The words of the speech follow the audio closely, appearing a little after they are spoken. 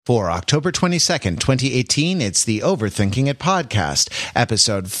For October 22nd, 2018, it's the Overthinking It podcast,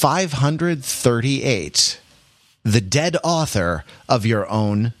 episode 538, The Dead Author of Your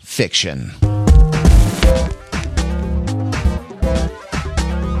Own Fiction.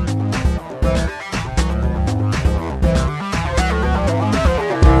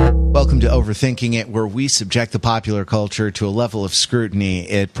 Welcome to Overthinking It, where we subject the popular culture to a level of scrutiny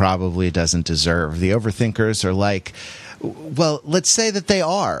it probably doesn't deserve. The overthinkers are like, well, let's say that they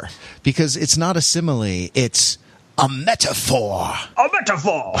are, because it's not a simile, it's a metaphor. A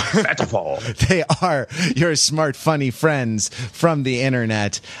metaphor. Metaphor. They are your smart, funny friends from the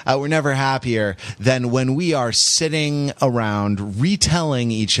internet. We're never happier than when we are sitting around retelling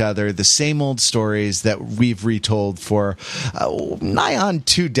each other the same old stories that we've retold for nigh on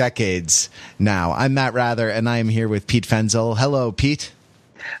 2 decades now. I'm Matt Rather, and I am here with Pete Fenzel. Hello, Pete.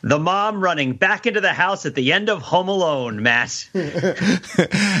 The mom running back into the house at the end of Home Alone, Matt.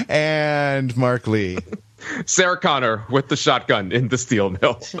 And Mark Lee. Sarah Connor with the shotgun in the steel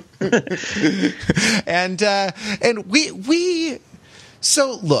mill. and we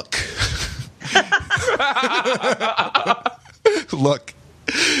so look. Look,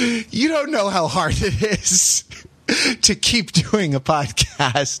 you don't know how hard it is to keep doing a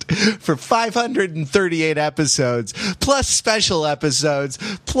podcast for 538 episodes, plus special episodes,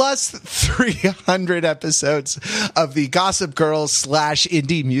 plus 300 episodes of the Gossip Girl /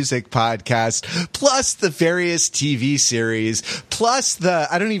 indie music podcast, plus the various TV series, plus the,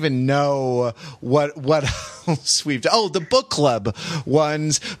 I don't even know what else we've done. Oh, the book club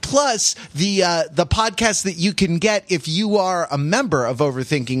ones, plus the podcast that you can get if you are a member of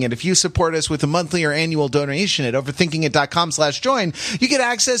Overthinking It. If you support us with a monthly or annual donation at overthinkingit.com/join, you get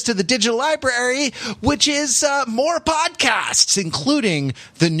access to the digital library, which is more podcasts, including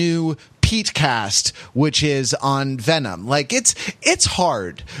the new Petecast, which is on Venom. Like, it's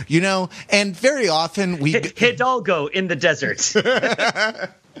hard, you know, and very often we Hidalgo in the desert.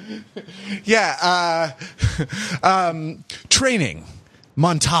 Yeah, training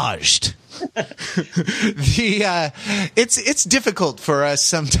montaged. It's difficult for us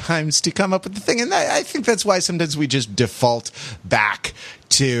sometimes to come up with the thing, and I think that's why sometimes we just default back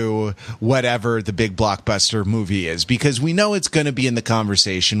to whatever the big blockbuster movie is, because we know it's going to be in the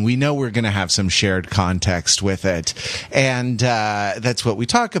conversation. We know we're going to have some shared context with it, and that's what we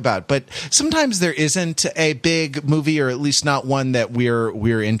talk about. But sometimes there isn't a big movie, or at least not one that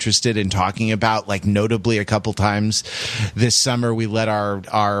we're interested in talking about. Like, notably, a couple times this summer, we let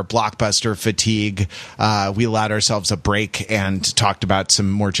our blockbuster fatigue. We allowed ourselves a break and talked about some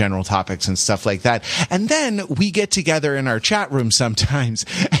more general topics and stuff like that. And then we get together in our chat room sometimes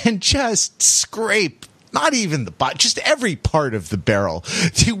and just scrape, not even the bot, just every part of the barrel.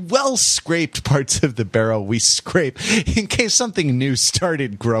 The well-scraped parts of the barrel we scrape in case something new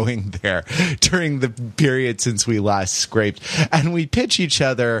started growing there during the period since we last scraped. And we pitch each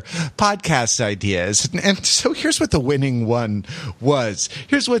other podcast ideas. And so here's what the winning one was.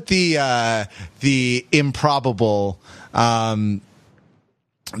 Here's what the improbable, the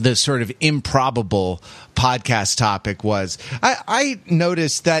sort of improbable podcast topic was. I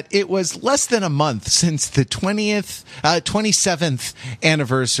noticed that it was less than a month since the 27th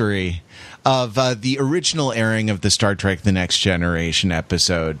anniversary of the original airing of the Star Trek The Next Generation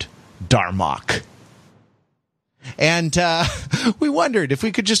episode, Darmok. And we wondered if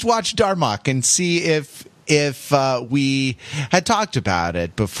we could just watch Darmok and see if we had talked about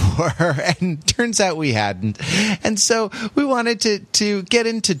it before, and turns out we hadn't. And so we wanted to get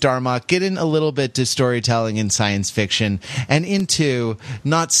into Darmok, get in a little bit to storytelling and science fiction, and into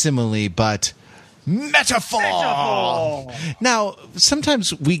not simile, but metaphor. Now,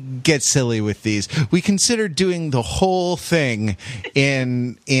 sometimes we get silly with these. We consider doing the whole thing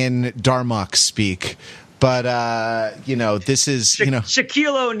in Darmok speak. But, this is,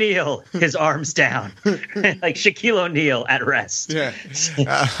 Shaquille O'Neal, his arms down. Like Shaquille O'Neal at rest. Yeah.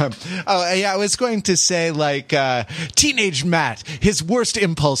 I was going to say, like, teenage Matt, his worst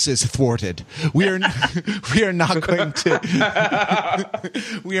impulses thwarted. We are not going to.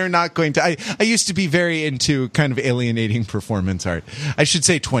 I used to be very into kind of alienating performance art. I should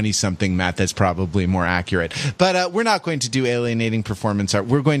say 20-something Matt. That's probably more accurate. But we're not going to do alienating performance art.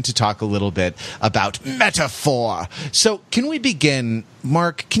 We're going to talk a little bit about metaphor. So can we begin,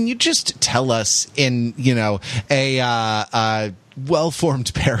 Mark? Can you just tell us in, a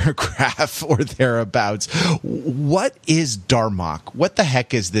well-formed paragraph or thereabouts, what is Darmok? What the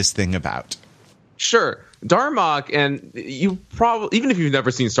heck is this thing about? Sure. Darmok, and you probably, even if you've never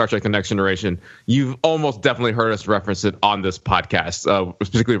seen Star Trek The Next Generation, you've almost definitely heard us reference it on this podcast,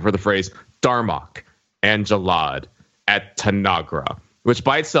 particularly for the phrase Darmok and Jalad at Tanagra. which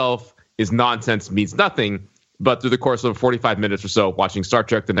by itself is nonsense, means nothing. But through the course of 45 minutes or so watching Star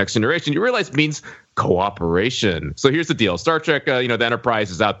Trek The Next Generation, you realize it means cooperation. So here's the deal. Star Trek, the Enterprise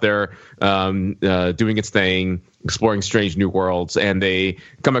is out there doing its thing, exploring strange new worlds, and they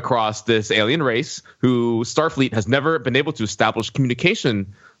come across this alien race who Starfleet has never been able to establish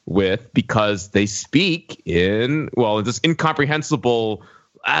communication with because they speak in this incomprehensible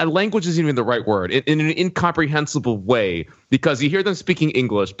language isn't even the right word, in an incomprehensible way, because you hear them speaking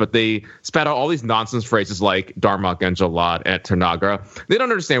English, but they spat out all these nonsense phrases like Darmok and Jalad and Tanagra. They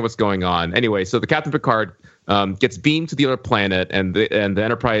don't understand what's going on. Anyway, so the Captain Picard gets beamed to the other planet, and the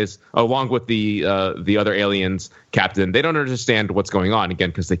Enterprise, along with the other aliens, captain, they don't understand what's going on,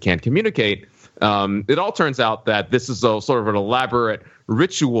 again, because they can't communicate. It all turns out that this is a sort of an elaborate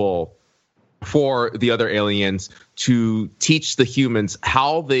ritual for the other aliens to teach the humans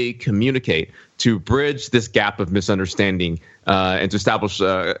how they communicate, to bridge this gap of misunderstanding and to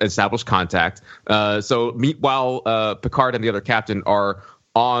establish contact. So while Picard and the other captain are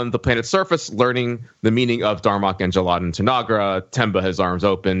on the planet's surface, learning the meaning of Darmok and Jalad and Tanagra, Temba, his arms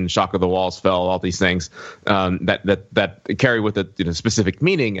open, shock of the walls fell, all these things that carry with it specific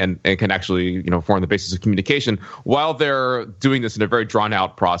meaning and can actually form the basis of communication. While they're doing this in a very drawn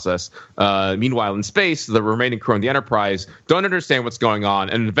out process, meanwhile in space, the remaining crew on the Enterprise don't understand what's going on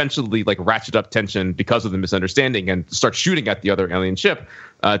and eventually ratchet up tension because of the misunderstanding and start shooting at the other alien ship.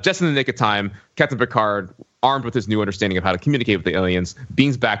 Just in the nick of time, Captain Picard, armed with his new understanding of how to communicate with the aliens,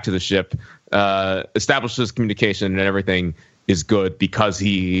 beams back to the ship, establishes communication, and everything is good because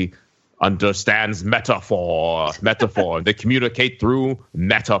he understands metaphor. They communicate through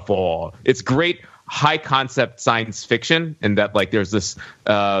metaphor. It's great high concept science fiction, and that there's this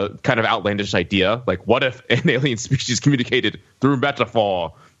kind of outlandish idea, what if an alien species communicated through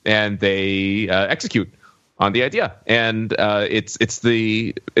metaphor, and they execute on the idea, and it's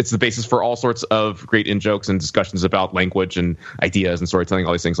the basis for all sorts of great in-jokes and discussions about language and ideas and storytelling,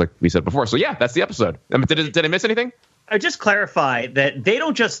 all these things, like we said before. So yeah, that's the episode. Did I miss anything? I just clarify that they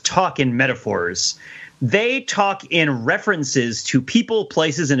don't just talk in metaphors. They talk in references to people,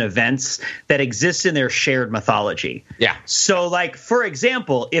 places, and events that exist in their shared mythology. Yeah. So, for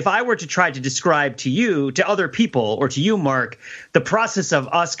example, if I were to try to describe to other people, or to you, Mark, the process of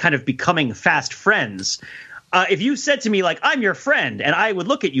us kind of becoming fast friends, if you said to me, I'm your friend, and I would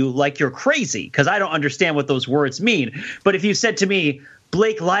look at you like you're crazy because I don't understand what those words mean. But if you said to me,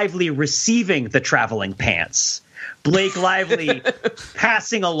 Blake Lively receiving the traveling pants, Blake Lively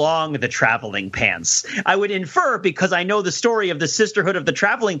passing along the traveling pants, I would infer, because I know the story of the Sisterhood of the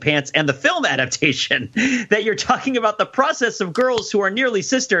Traveling Pants and the film adaptation, that you're talking about the process of girls who are nearly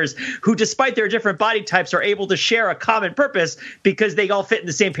sisters who, despite their different body types, are able to share a common purpose because they all fit in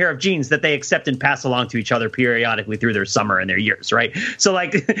the same pair of jeans that they accept and pass along to each other periodically through their summer and their years, right? So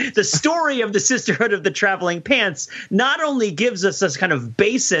the story of the Sisterhood of the Traveling Pants not only gives us this kind of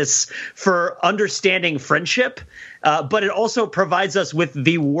basis for understanding friendship, but it also provides us with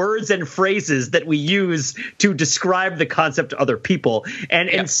the words and phrases that we use to describe the concept to other people. And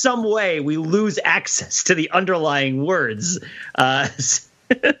in some way, we lose access to the underlying words. Yeah,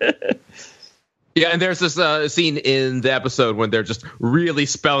 and there's this scene in the episode when they're just really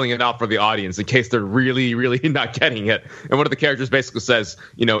spelling it out for the audience in case they're really, really not getting it. And one of the characters basically says,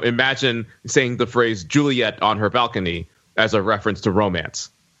 imagine saying the phrase Juliet on her balcony as a reference to romance.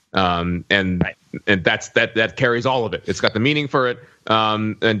 And that carries all of it. It's got the meaning for it.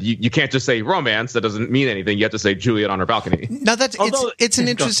 And you can't just say romance. That doesn't mean anything. You have to say Juliet on her balcony. No, it's an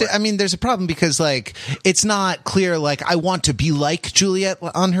interesting. I mean, there's a problem because it's not clear. I want to be like Juliet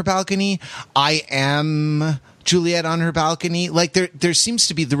on her balcony. I am Juliet on her balcony. There seems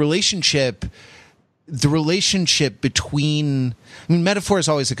to be the relationship between, metaphor is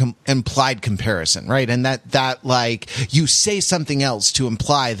always an implied comparison, right? And that you say something else to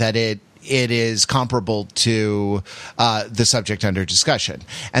imply that it is comparable to the subject under discussion,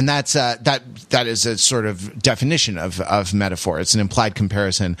 and that is a sort of definition of metaphor. It's an implied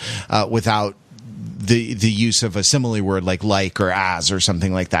comparison without the use of a simile word like or as or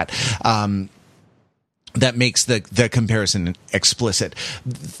something like that. That makes the comparison explicit.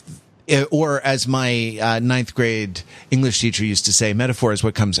 Or as my ninth grade English teacher used to say, metaphor is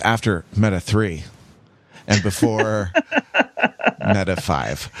what comes after meta 3 and before meta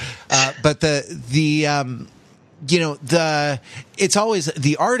 5. But it's always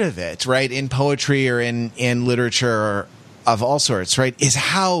the art of it, right? In poetry or in literature all sorts, right, is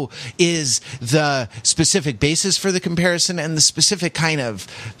how is the specific basis for the comparison and the specific kind of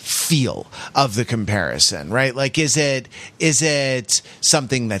feel of the comparison, right? Like, is it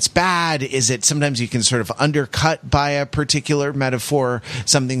something that's bad? Is it sometimes you can sort of undercut by a particular metaphor,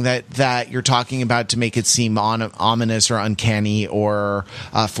 something that you're talking about to make it seem ominous or uncanny or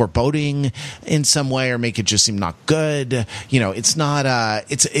foreboding in some way, or make it just seem not good? It's not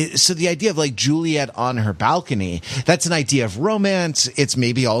so the idea of like Juliet on her balcony, that's an idea of romance. It's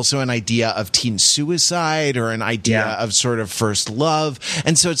maybe also an idea of teen suicide or an idea of sort of first love.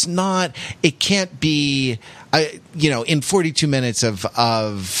 And so it can't be, in 42 minutes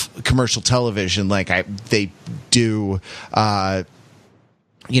of commercial television, they do, a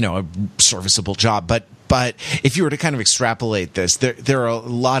serviceable job. But if you were to kind of extrapolate this, there are a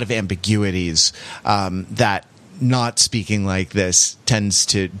lot of ambiguities, that not speaking like this tends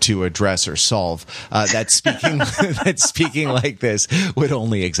to address or solve. That speaking like this would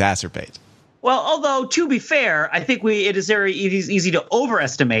only exacerbate. Well, although to be fair, I think it is very easy to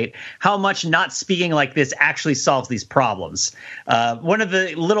overestimate how much not speaking like this actually solves these problems. One of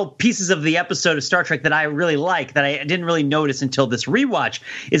the little pieces of the episode of Star Trek that I really like, that I didn't really notice until this rewatch,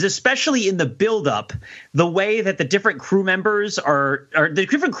 is especially in the buildup, the way that the different crew members on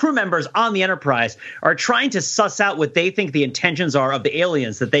the Enterprise are trying to suss out what they think the intentions are of the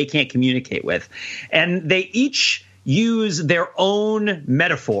aliens that they can't communicate with, and they each use their own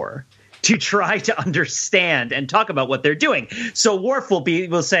metaphor to try to understand and talk about what they're doing. So Worf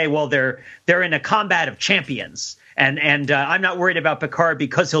will say, well, they're in a combat of champions, and I'm not worried about Picard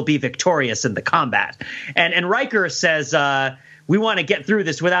because he'll be victorious in the combat. And Riker says, we want to get through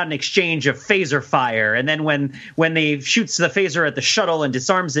this without an exchange of phaser fire. And then when they shoots the phaser at the shuttle and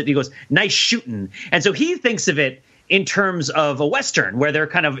disarms it, he goes, nice shooting. And so he thinks of it in terms of a Western where they're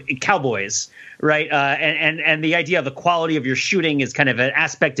kind of cowboys, right? And the idea of the quality of your shooting is kind of an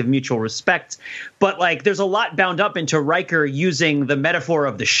aspect of mutual respect. But like, there's a lot bound up into Riker using the metaphor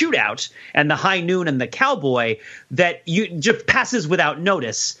of the shootout and the high noon and the cowboy that you just passes without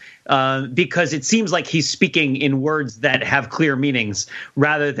notice, because it seems like he's speaking in words that have clear meanings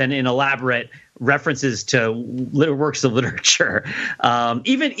rather than in elaborate references to works of literature.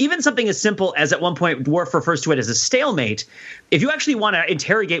 Even something as simple as, at one point, Worf refers to it as a stalemate. If you actually want to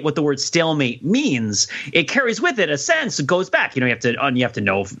interrogate what the word stalemate means, it carries with it a sense. It goes back. You have to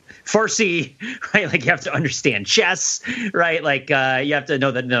know Farsi, right? Like, you have to understand chess, right? Like, you have to know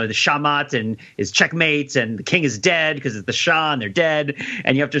that the Shamat and is checkmate, and the king is dead because it's the Shah and they're dead.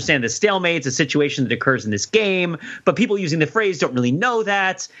 And you have to understand the stalemate is a situation that occurs in this game, but people using the phrase don't really know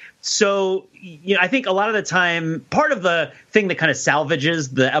that. So, I think a lot of the time, part of the thing that kind of salvages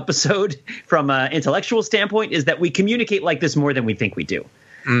the episode from an intellectual standpoint is that we communicate like this more than we think we do.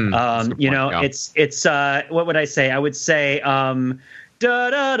 It's what would I say? I would say da da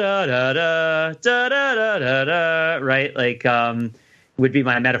da da da da da da da, right? Like, would be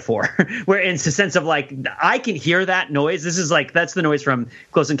my metaphor, where it's a sense of like, I can hear that noise. This is like, that's the noise from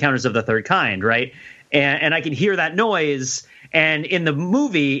Close Encounters of the Third Kind, right? And I can hear that noise. And in the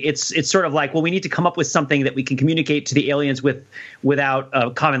movie, it's sort of like, well, we need to come up with something that we can communicate to the aliens without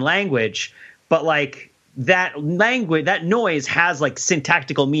a common language. But like, that noise has like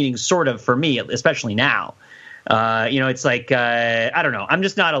syntactical meaning, sort of, for me, especially now. It's like, I don't know. I'm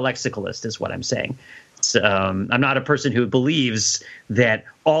just not a lexicalist, is what I'm saying. So, I'm not a person who believes that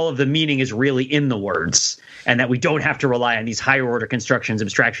all of the meaning is really in the words, and that we don't have to rely on these higher order constructions,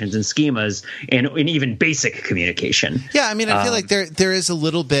 abstractions, and schemas in even basic communication. Yeah, I mean, I feel like there is a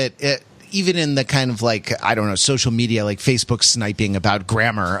little bit, even in the kind of like, I don't know, social media, like Facebook sniping about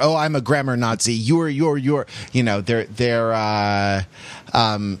grammar. Oh, I'm a grammar Nazi. You're.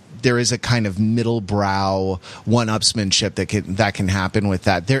 There is a kind of middle brow one-upsmanship that can happen with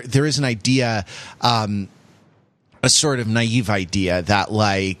that. There is an idea, a sort of naive idea that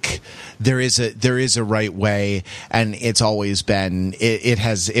like there is a right way, and it's always been,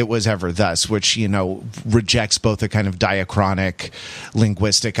 it was ever thus, which rejects both a kind of diachronic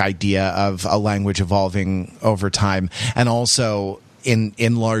linguistic idea of a language evolving over time, and also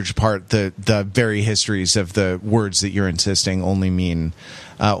in large part the very histories of the words that you're insisting only mean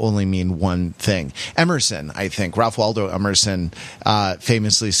one thing. Emerson, I think, Ralph Waldo Emerson,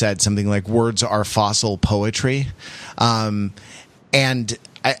 famously said something like, words are fossil poetry. The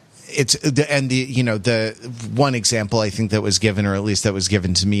one example I think that was given, or at least that was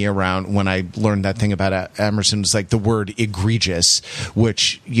given to me around when I learned that thing about Emerson, was like the word egregious,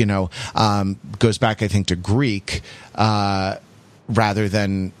 which, goes back, I think, to Greek, rather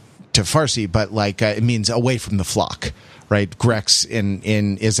than to Farsi, but like, it means away from the flock. Right, Grex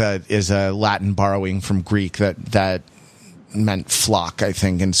is a Latin borrowing from Greek that meant flock, I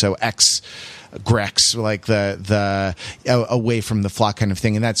think, and so ex Grex, like the away from the flock kind of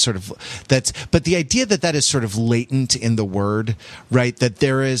thing, and but the idea that is sort of latent in the word, right? That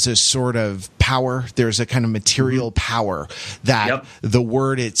there is a sort of power, there's a kind of material power that the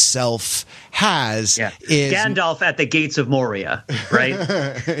word itself has. Is Gandalf at the gates of Moria,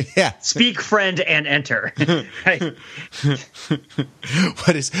 right? Speak, friend, and enter. Right?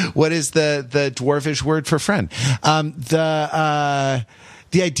 What is the dwarvish word for friend?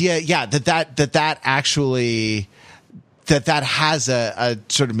 The idea, that actually that has a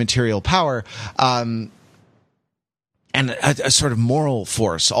sort of material power, and a sort of moral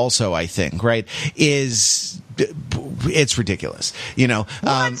force also, I think, right, it's ridiculous, you know.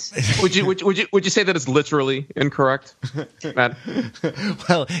 Would you say that it's literally incorrect, Matt?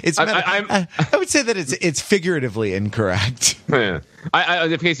 Well, I would say that it's figuratively incorrect. Yeah.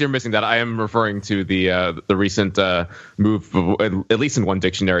 In case you're missing that, I am referring to the recent move, at least in one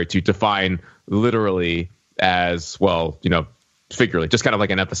dictionary, to define literally as, well, you know, figuratively, just kind of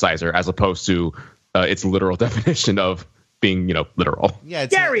like an emphasizer, as opposed to its literal definition of being, you know, literal. Yeah,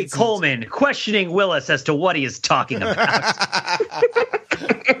 Gary Coleman questioning Willis as to what he is talking about.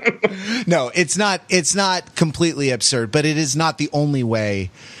 No, it's not completely absurd, but it is not the only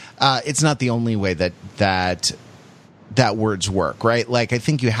way. It's not the only way that words work, right? Like, I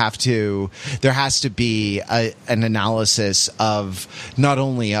think there has to be an analysis of not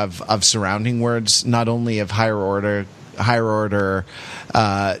only of surrounding words, not only of higher order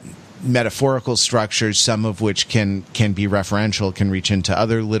metaphorical structures, some of which can be referential, can reach into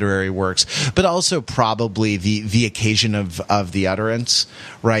other literary works, but also probably the occasion of the utterance,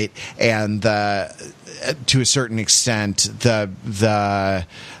 right? And to a certain extent, the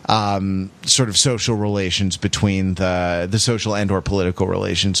sort of social relations between the social and or political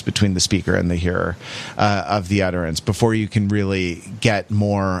relations between the speaker and the hearer of the utterance, before you can really get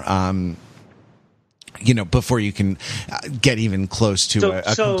more before you can get even close to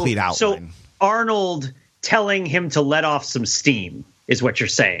a complete outline. So Arnold telling him to let off some steam is what you're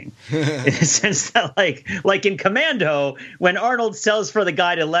saying, in the sense that, like in Commando, when Arnold tells for the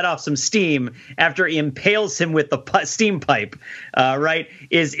guy to let off some steam after he impales him with the steam pipe, right?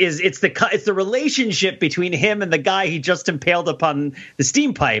 It's the relationship between him and the guy he just impaled upon the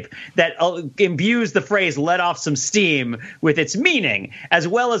steam pipe that imbues the phrase "let off some steam" with its meaning, as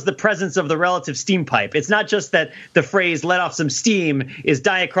well as the presence of the relative steam pipe. It's not just that the phrase "let off some steam" is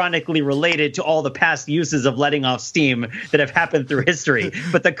diachronically related to all the past uses of letting off steam that have happened through history,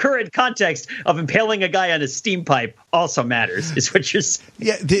 but the current context of impaling a guy on a steam pipe also matters, is what you're saying.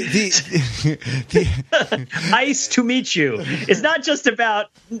 Yeah, the Ice to meet you is not just about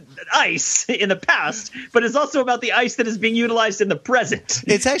ice in the past, but it's also about the ice that is being utilized in the present.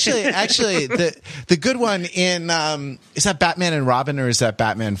 It's actually the good one in is that Batman and Robin, or is that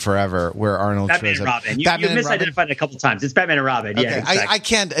Batman Forever, where Arnold Batman shows and up? Robin. You misidentified it a couple times. It's Batman and Robin. Okay. Yeah, exactly. I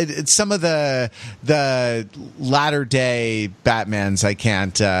can't. It's some of the latter day Batmans. I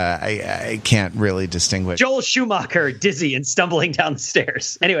can't really distinguish. Joel Schumacher dizzy and stumbling down the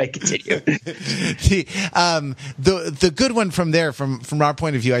stairs. Anyway, continue. The good one from our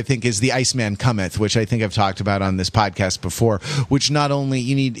point of view, I think, is The Iceman Cometh, which I think I've talked about on this podcast before, which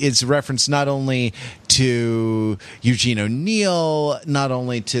is reference not only to Eugene O'Neill, not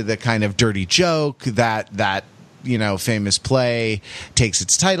only to the kind of dirty joke that famous play takes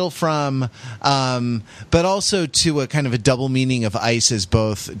its title from, but also to a kind of a double meaning of ice as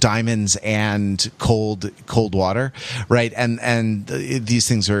both diamonds and cold water, right? And these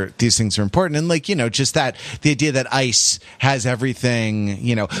things are important. And just that the idea that ice has everything,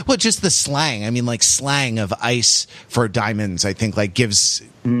 just the slang. I mean, like, slang of ice for diamonds, I think, like, gives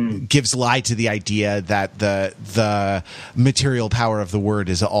lie to the idea that the material power of the word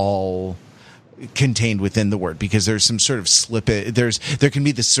is all contained within the word, because there's some sort of slippage. There can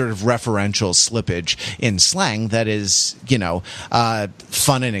be this sort of referential slippage in slang that is,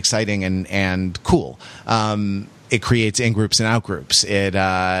 fun and exciting and cool. It creates in-groups and out-groups.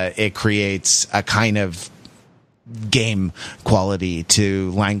 It creates a kind of game quality to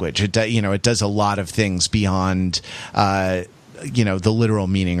language. It does a lot of things beyond the literal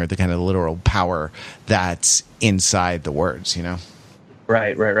meaning or the kind of literal power that's inside the words,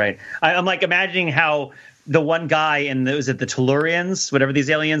 Right. I'm like imagining how the one guy in the Tellurians, whatever these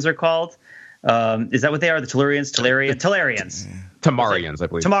aliens are called. Is that what they are? The Tellurians? Tellarians. Tamarians, I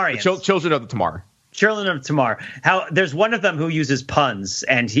believe. Tamarians. Children of the Tamar. Children of Tamar. How there's one of them who uses puns,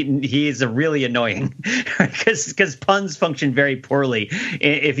 and he is a really annoying, because puns function very poorly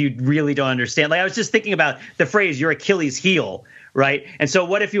if you really don't understand. Like, I was just thinking about the phrase "your Achilles heel," right? And so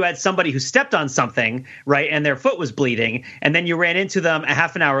what if you had somebody who stepped on something, right, and their foot was bleeding, and then you ran into them a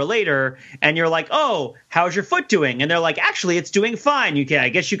half an hour later, and you're like, oh, how's your foot doing? And they're like, actually, it's doing fine. I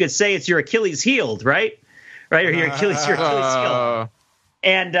guess you could say it's your Achilles healed, right? Right, or your Achilles healed.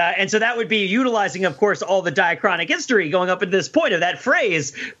 And so that would be utilizing, of course, all the diachronic history going up at this point of that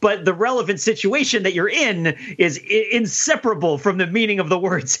phrase, but the relevant situation that you're in is inseparable from the meaning of the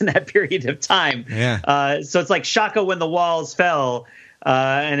words in that period of time. Yeah. So it's like Shaka when the walls fell,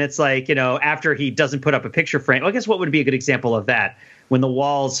 and it's like, after he doesn't put up a picture frame. Well, I guess what would be a good example of that? When the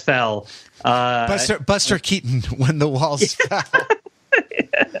walls fell. Buster Keaton, when the walls fell.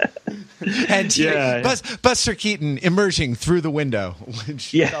 And Buster Keaton emerging through the window, which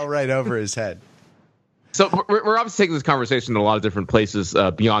fell right over his head. So we're obviously taking this conversation in a lot of different places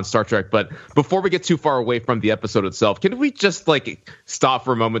beyond Star Trek. But before we get too far away from the episode itself, can we just stop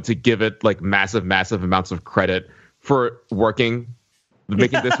for a moment to give it massive amounts of credit for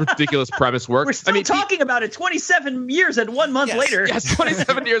making this ridiculous premise work? We're still talking about it 27 years and 1 month later. Yes,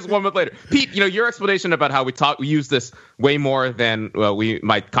 27 years, 1 month later. Pete, your explanation about how we use this way more than we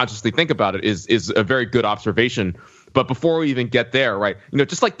might consciously think about it is a very good observation. But before we even get there, right,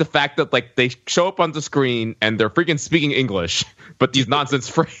 just like the fact that they show up on the screen and they're freaking speaking English, but these nonsense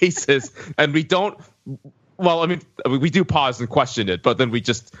phrases, and we don't. Well, we do pause and question it, but then we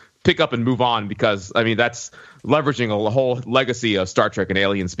just pick up and move on because, that's leveraging a whole legacy of Star Trek and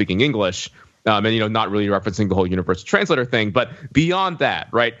aliens speaking English, and, not really referencing the whole universal translator thing. But beyond that,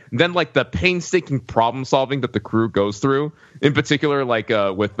 right, then the painstaking problem solving that the crew goes through, in particular,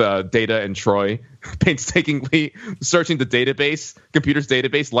 with Data and Troy painstakingly searching the computer's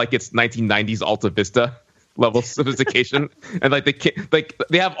database like it's 1990s Alta Vista level sophistication. And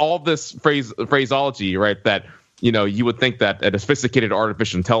they have all this phraseology, right, that you would think that a sophisticated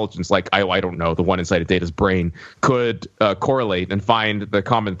artificial intelligence like, I don't know, the one inside of Data's brain could correlate and find the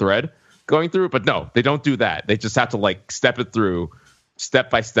common thread going through. But no, they don't do that. They just have to step it through step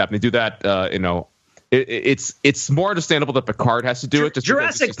by step. And they do that, it's more understandable that Picard has to do it.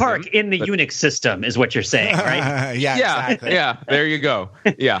 Jurassic Park in the Unix system is what you're saying, right? Yeah, exactly. Yeah, there you go.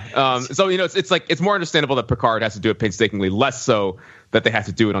 Yeah. So, it's more understandable that Picard has to do it painstakingly, less so that they have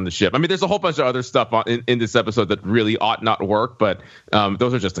to do it on the ship. There's a whole bunch of other stuff in this episode that really ought not work, but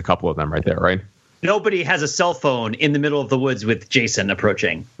those are just a couple of them right there, right? Nobody has a cell phone in the middle of the woods with Jason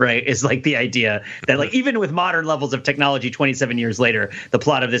approaching, right? Is the idea that even with modern levels of technology 27 years later, the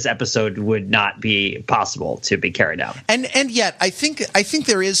plot of this episode would not be possible to be carried out. And yet I think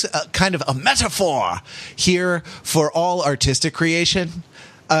there is a kind of a metaphor here for all artistic creation,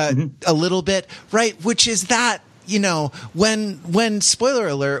 a little bit, right? Which is that, when spoiler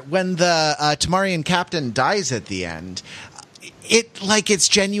alert, when the Tamarian captain dies at the end, it's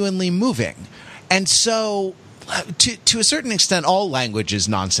genuinely moving. And so, to a certain extent, all language is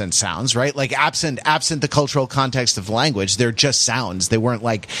nonsense sounds, right? Absent the cultural context of language, they're just sounds. They weren't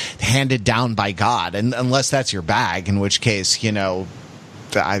handed down by God, and unless that's your bag, in which case, I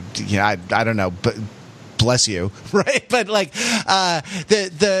don't know, but bless you, right? But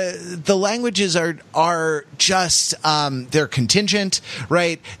the languages are just they're contingent,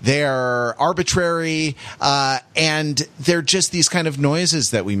 right? They're arbitrary, and they're just these kind of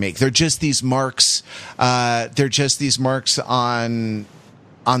noises that we make. They're just these marks. They're just these marks on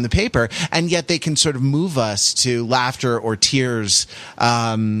the paper, and yet they can sort of move us to laughter or tears.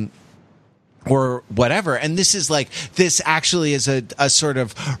 Or whatever. And this actually is a sort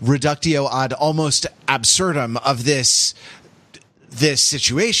of reductio ad almost absurdum of this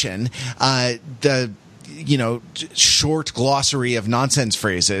situation. The short glossary of nonsense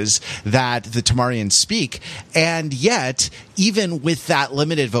phrases that the Tamarians speak. And yet, even with that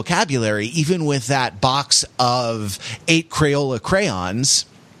limited vocabulary, even with that box of 8 Crayola crayons,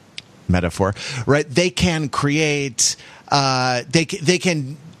 metaphor, right? They can create, they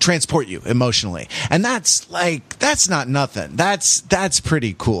can transport you emotionally, and that's not nothing. That's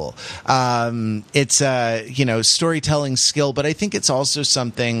pretty cool. It's storytelling skill, but I think it's also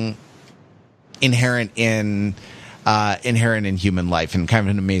something inherent in human life, and kind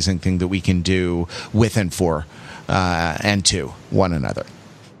of an amazing thing that we can do with and for and to one another.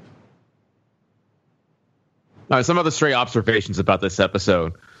 Some other stray observations about this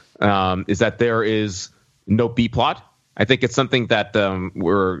episode is that there is no B plot. I think it's something that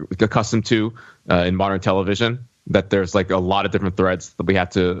we're accustomed to in modern television, that there's a lot of different threads that we have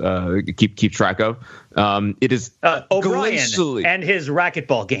to keep track of. It is O'Brien glacially, and his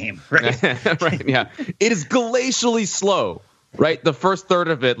racquetball game, right? Right, yeah. It is glacially slow, right? The first third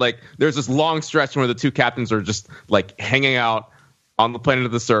of it, there's this long stretch where the two captains are just hanging out on the planet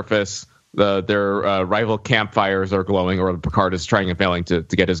of the surface, Their rival campfires are glowing, or Picard is trying and failing to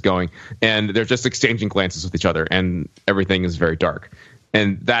get his going, and they're just exchanging glances with each other, and everything is very dark,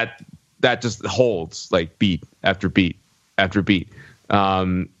 and that just holds like beat after beat after beat,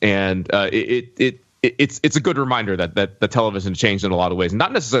 it's a good reminder that the television changed in a lot of ways,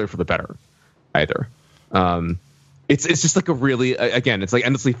 not necessarily for the better either. It's just like a really, again, it's like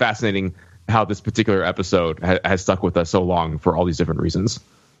endlessly fascinating how this particular episode has stuck with us so long for all these different reasons.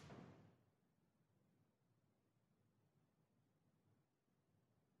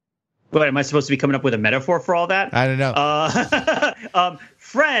 What, am I supposed to be coming up with a metaphor for all that? I don't know.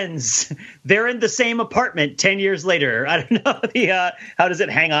 Friends, they're in the same apartment 10 years later. I don't know how does it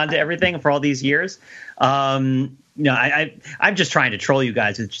hang on to everything for all these years? I'm just trying to troll you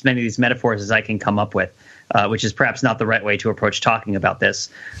guys with as many of these metaphors as I can come up with, which is perhaps not the right way to approach talking about this.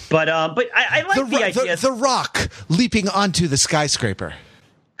 But I like the idea. The Rock leaping onto the skyscraper.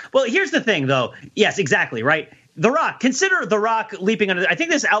 Well, here's the thing, though. Yes, exactly, right? The Rock. Consider The Rock leaping under. I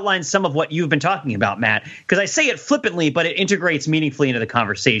think this outlines some of what you've been talking about, Matt, because I say it flippantly, but it integrates meaningfully into the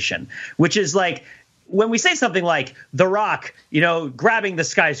conversation, which is like when we say something like The Rock, grabbing the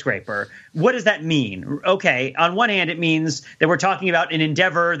skyscraper, what does that mean? Okay, on one hand, it means that we're talking about an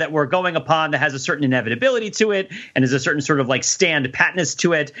endeavor that we're going upon that has a certain inevitability to it and has a certain sort of like stand patness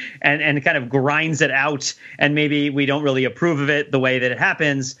to it and kind of grinds it out. And maybe we don't really approve of it the way that it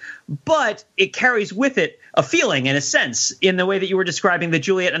happens, but it carries with it a feeling and a sense in the way that you were describing the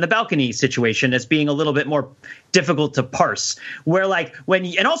Juliet and the balcony situation as being a little bit more difficult to parse, where like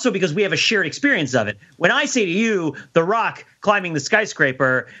and also because we have a shared experience of it. When I say to you, The Rock climbing the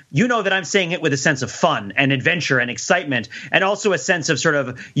skyscraper, you know that I'm saying it with a sense of fun and adventure and excitement, and also a sense of sort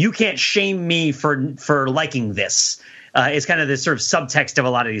of, you can't shame me for liking this. Is kind of this sort of subtext of a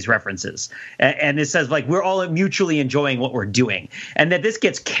lot of these references. And it says like we're all mutually enjoying what we're doing, and that this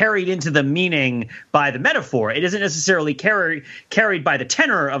gets carried into the meaning by the metaphor. It isn't necessarily carried by the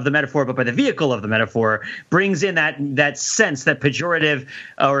tenor of the metaphor, but by the vehicle of the metaphor brings in that sense, that pejorative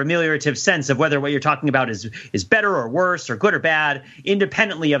or ameliorative sense of whether what you're talking about is better or worse or good or bad,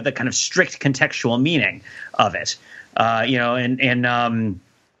 independently of the kind of strict contextual meaning of it.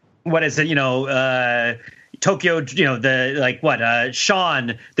 What is it? Tokyo,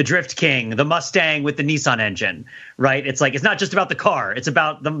 Sean, the Drift King, the Mustang with the Nissan engine, right? It's like, it's not just about the car. It's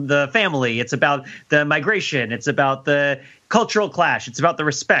about the family. It's about the migration. It's about the cultural clash. It's about the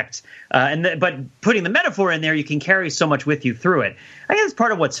respect. But putting the metaphor in there, you can carry so much with you through it. I guess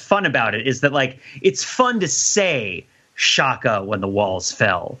part of what's fun about it is that, like, it's fun to say Shaka when the walls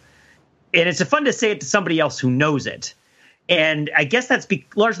fell. And it's fun to say it to somebody else who knows it. And I guess that's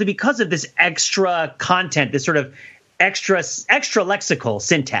largely because of this extra content, this sort of extra lexical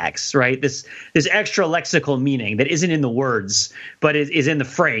syntax, right? This extra lexical meaning that isn't in the words, but is in the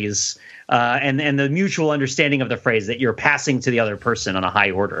phrase, and the mutual understanding of the phrase that you're passing to the other person on a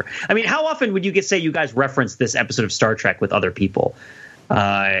high order. I mean, how often would you say you guys reference this episode of Star Trek with other people?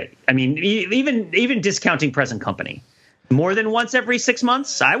 Even discounting present company. More than once every 6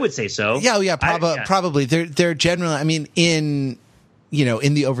 months? I would say so. Yeah, probably. They're generally, I mean, in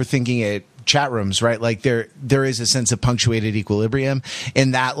the overthinking it chat rooms, right? Like there is a sense of punctuated equilibrium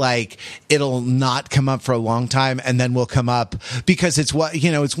in that, like, it'll not come up for a long time and then will come up because it's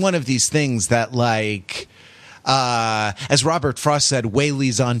it's one of these things that, like, as Robert Frost said, way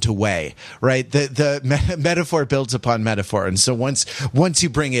leads on to way, right? The metaphor builds upon metaphor. And so once you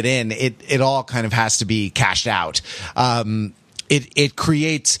bring it in, it all kind of has to be cashed out. It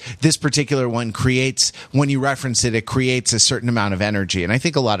creates, this particular one creates, when you reference it, it creates a certain amount of energy. And I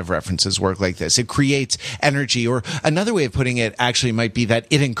think a lot of references work like this. It creates energy, or another way of putting it actually might be that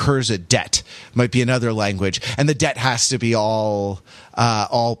it incurs a debt, might be another language. And the debt has to be all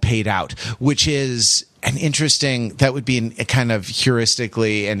paid out, which is that would be a kind of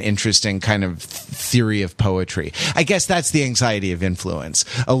heuristically an interesting kind of theory of poetry. I guess that's the anxiety of influence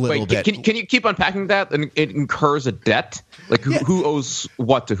a little bit. Can you keep unpacking that? And it incurs a debt? Like who owes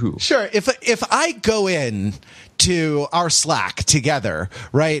what to who? Sure. If I go in to our Slack together,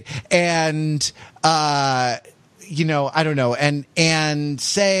 right, and I don't know, and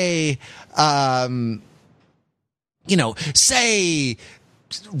say, say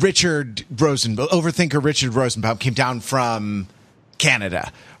overthinker Richard Rosenbaum came down from Canada,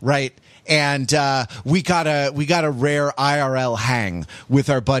 right? And we got a rare IRL hang with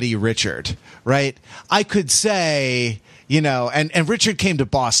our buddy Richard, right? I could say, and Richard came to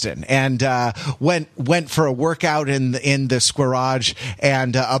Boston and went for a workout in the Squarage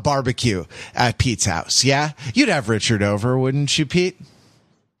and a barbecue at Pete's house. Yeah, you'd have Richard over, wouldn't you, Pete?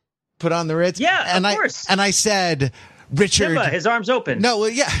 Put on the Ritz. Yeah, of course. And I said, Richard, Simba, his arms open. No, well,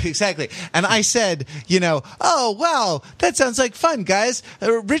 yeah, exactly. And I said, oh wow, that sounds like fun, guys.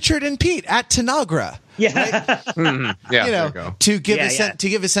 Richard and Pete at Tanagra. Yeah, right? Mm-hmm. Yeah. To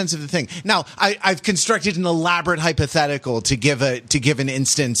give a sense of the thing. Now, I've constructed an elaborate hypothetical to give an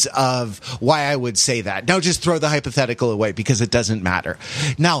instance of why I would say that. Now, just throw the hypothetical away because it doesn't matter.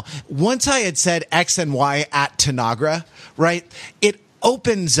 Now, once I had said X and Y at Tanagra, right? It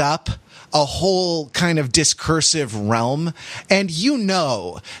opens up a whole kind of discursive realm. And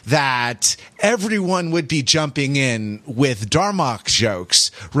that everyone would be jumping in with Darmok jokes,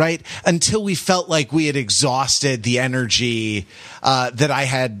 right? Until we felt like we had exhausted the energy that I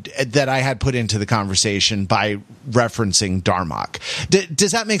had put into the conversation by referencing Darmok.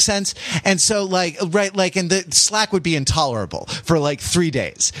 Does that make sense? And so and the Slack would be intolerable for 3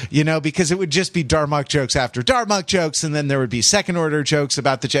 days, because it would just be Darmok jokes after Darmok jokes, and then there would be second order jokes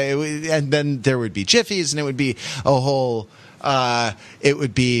about and then there would be jiffies, and it would be a whole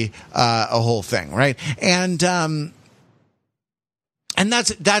thing, right? And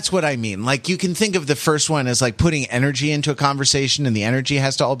that's what I mean. You can think of the first one as putting energy into a conversation, and the energy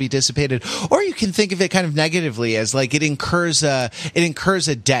has to all be dissipated, or you can think of it kind of negatively as it incurs a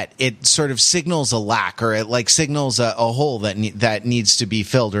debt. It sort of signals a lack, or it signals a hole that needs to be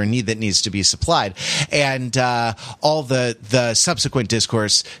filled, or a need that needs to be supplied. And all the subsequent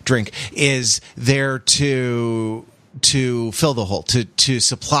discourse drink is there to fill the hole, to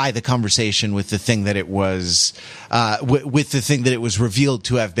supply the conversation with the thing that it was, with the thing that it was revealed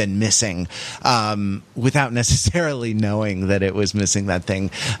to have been missing, without necessarily knowing that it was missing that thing,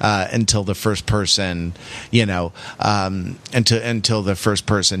 until the first person, until the first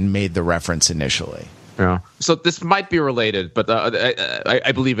person made the reference initially. Yeah. So this might be related, but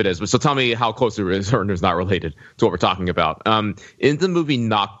I believe it is. But so tell me how close it is or it's not related to what we're talking about. In the movie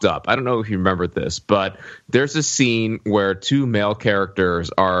Knocked Up, I don't know if you remember this, but there's a scene where two male characters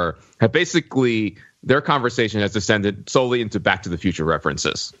have basically their conversation has descended solely into Back to the Future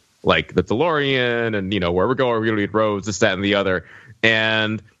references, like the DeLorean and where we're going, we're going to get roads, this, that, and the other.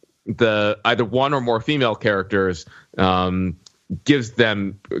 And the either one or more female characters gives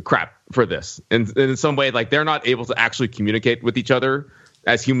them crap for this, and in some way, they're not able to actually communicate with each other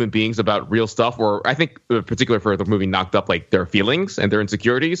as human beings about real stuff, or I think in particular for the movie Knocked Up, their feelings and their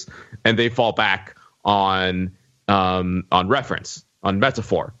insecurities, and they fall back on reference, on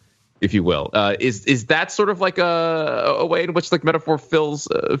metaphor, if you will. Is that sort of a way in which metaphor fills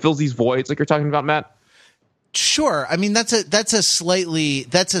these voids like you're talking about, Matt? Sure. I mean, that's a slightly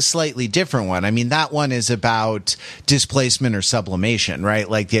different one. I mean, that one is about displacement or sublimation, right?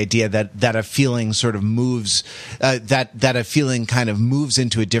 The idea that a feeling sort of moves, that a feeling kind of moves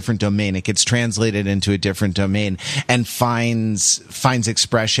into a different domain. It gets translated into a different domain and finds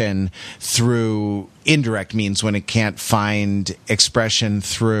expression through indirect means when it can't find expression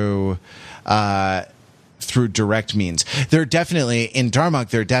through direct means. There are definitely in Darmok,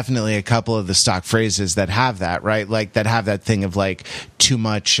 there are definitely a couple of the stock phrases that have that, right? That have that thing of too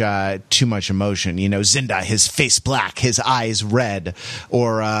much emotion. Zinda, his face black, his eyes red,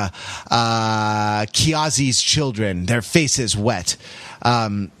 or Kiazi's children, their faces wet.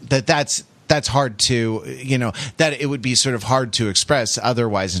 That's hard to, that it would be sort of hard to express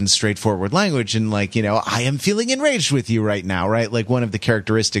otherwise in straightforward language. And I am feeling enraged with you right now, right? One of the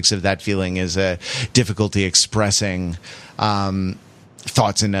characteristics of that feeling is a difficulty expressing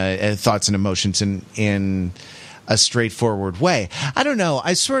thoughts and emotions in a straightforward way. I don't know.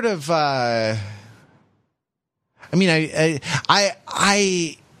 I sort of, I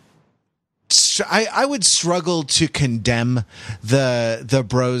would struggle to condemn the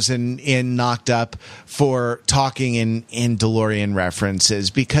bros in Knocked Up for talking in DeLorean references,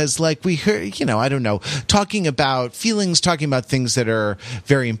 because we heard, I don't know, talking about feelings, talking about things that are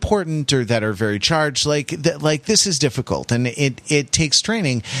very important or that are very charged, this is difficult, and it takes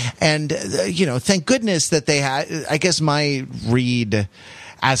training. And thank goodness that they had, I guess my read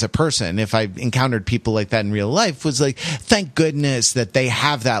as a person, if I encountered people like that in real life, was thank goodness that they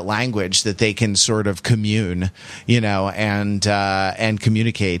have that language that they can sort of commune and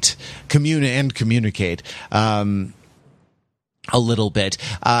communicate a little bit.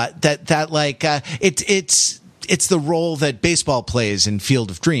 It's the role that baseball plays in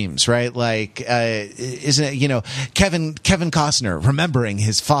Field of Dreams, right? Isn't it, Kevin Costner remembering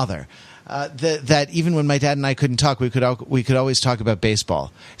his father. That even when my dad and I couldn't talk, we could always talk about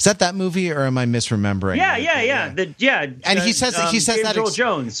baseball. Is that movie, or am I misremembering? Yeah. And he says James that Earl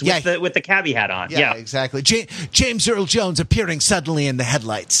Jones with the cabbie hat on. Yeah, exactly. James Earl Jones appearing suddenly in the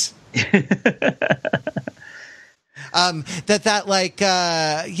headlights. That like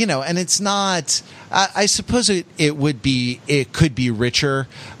and it's not. I suppose it could be richer,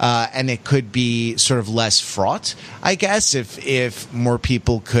 and it could be sort of less fraught, I guess, if more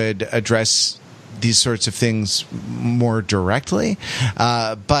people could address these sorts of things more directly.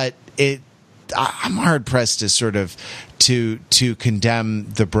 But I'm hard pressed to sort of to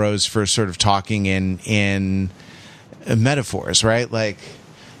condemn the bros for sort of talking in metaphors, right? Like,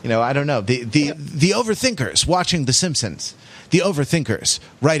 I don't know, the overthinkers watching The Simpsons. The overthinkers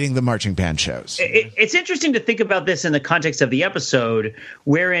writing the marching band shows. It's interesting to think about this in the context of the episode,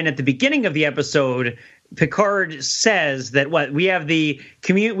 wherein at the beginning of the episode, Picard says that we have the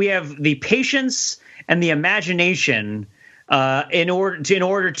patience and the imagination in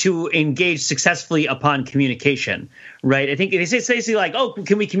order to engage successfully upon communication, right? I think they say basically like, oh,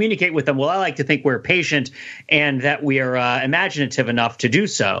 can we communicate with them? Well, I like to think we're patient and that we are imaginative enough to do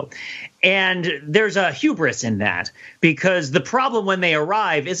so. And there's a hubris in that, because the problem when they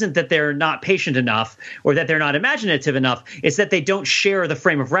arrive isn't that they're not patient enough or that they're not imaginative enough. It's that they don't share the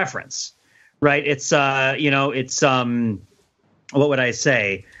frame of reference, right? It's, what would I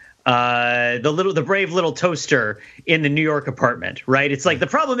say? The brave little toaster in the New York apartment, right? It's like the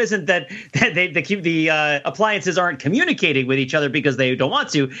problem isn't that the appliances aren't communicating with each other because they don't want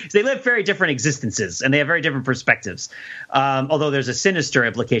to. They live very different existences and they have very different perspectives. Although there's a sinister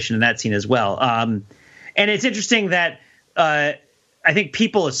implication in that scene as well. And it's interesting that I think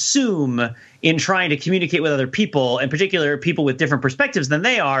people assume in trying to communicate with other people, in particular people with different perspectives than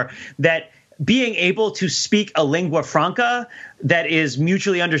they are, that being able to speak a lingua franca that is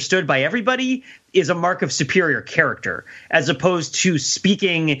mutually understood by everybody is a mark of superior character, as opposed to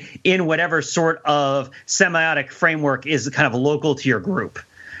speaking in whatever sort of semiotic framework is kind of local to your group,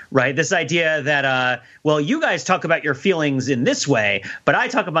 right? This idea that, you guys talk about your feelings in this way, but I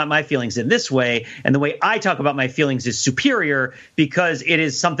talk about my feelings in this way, and the way I talk about my feelings is superior because it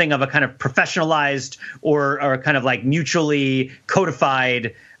is something of a kind of professionalized or kind of like mutually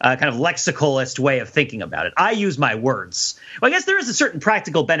codified kind of lexicalist way of thinking about it. I use my words. Well, I guess there is a certain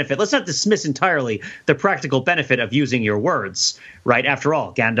practical benefit. Let's not dismiss entirely the practical benefit of using your words, right? After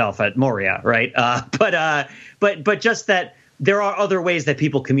all, Gandalf at Moria, right? But just that there are other ways that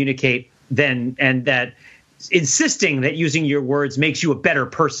people communicate and that insisting that using your words makes you a better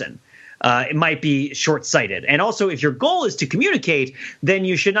person. It might be short-sighted. And also, if your goal is to communicate, then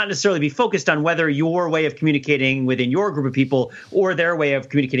you should not necessarily be focused on whether your way of communicating within your group of people or their way of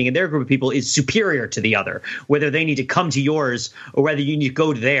communicating in their group of people is superior to the other, whether they need to come to yours or whether you need to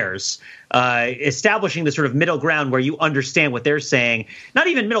go to theirs. Establishing the sort of middle ground where you understand what they're saying, not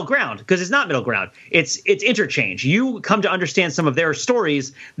even middle ground, because it's not middle ground. It's interchange. You come to understand some of their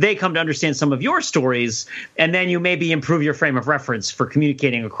stories. They come to understand some of your stories. And then you maybe improve your frame of reference for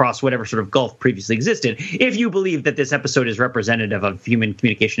communicating across whatever sort of gulf previously existed. If you believe that this episode is representative of human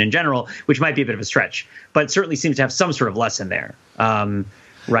communication in general, which might be a bit of a stretch, but it certainly seems to have some sort of lesson there.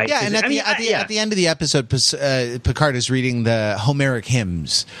 Right. Yeah, and at the end of the episode, Picard is reading the Homeric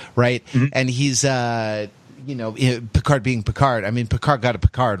hymns, right? Mm-hmm. And he's, Picard being Picard. I mean, Picard got a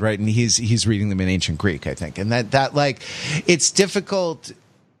Picard, right? And he's reading them in ancient Greek, I think. And that like, it's difficult.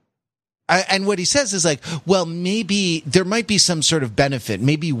 And what he says is like, well, maybe there might be some sort of benefit.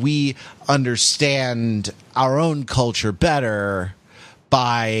 Maybe we understand our own culture better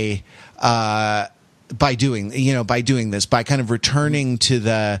by doing this, by kind of returning to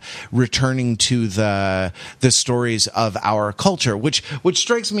the stories of our culture, which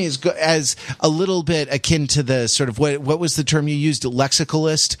strikes me as a little bit akin to the sort of what was the term you used,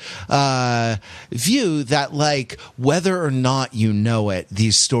 lexicalist view that like whether or not you know it,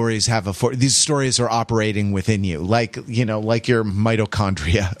 these stories these stories are operating within you, like like your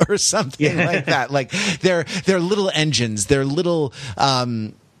mitochondria or something like that. Like they're little engines, they're little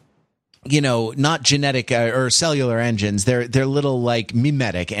not genetic or cellular engines. They're little like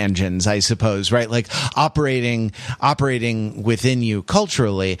mimetic engines, I suppose, right? Like operating within you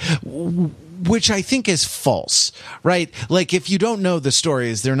culturally, which I think is false, right? Like if you don't know the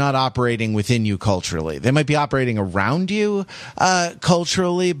stories, they're not operating within you culturally. They might be operating around you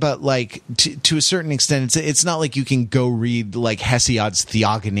culturally, but like to a certain extent, it's not like you can go read like Hesiod's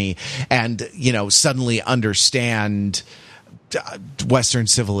Theogony and suddenly understand Western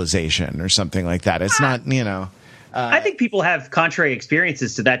civilization or something like that. It's not, I think people have contrary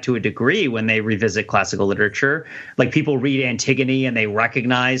experiences to that to a degree when they revisit classical literature. Like people read Antigone and they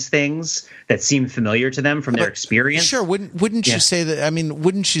recognize things that seem familiar to them from their experience. Sure. Wouldn't you say that? I mean,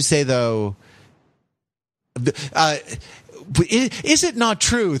 wouldn't you say though? Is it not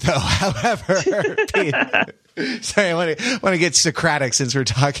true though? However, Sorry, I want to get Socratic since we're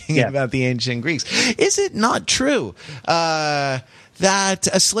talking about the ancient Greeks. Is it not true that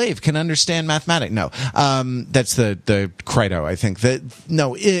a slave can understand mathematics? No, that's the Crito, I think.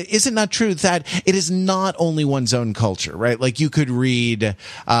 Is it not true that it is not only one's own culture, right? Like you could read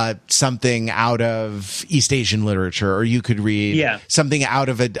something out of East Asian literature, or you could read something out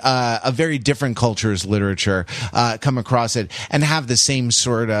of a very different culture's literature, come across it and have the same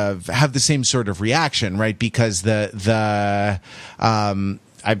sort of reaction, right? Because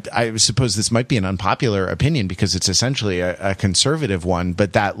I suppose this might be an unpopular opinion because it's essentially a conservative one,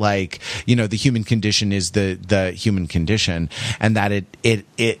 but that the human condition is the human condition, and that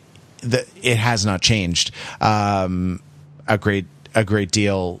it has not changed a great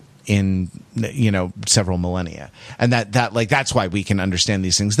deal in several millennia, and that's why we can understand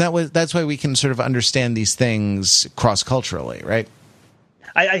these things. That's why we can sort of understand these things cross culturally, right?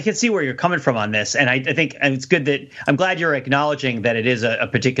 I can see where you're coming from on this, and I think it's good that I'm glad you're acknowledging that it is a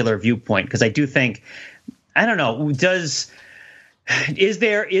particular viewpoint, because I do think, I don't know, is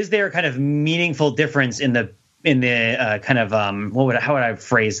there kind of meaningful difference in the kind of how would I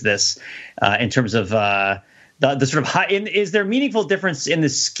phrase this in terms of the sort of high? Is there meaningful difference in the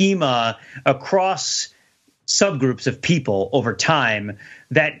schema across subgroups of people over time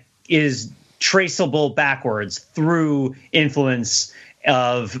that is traceable backwards through influence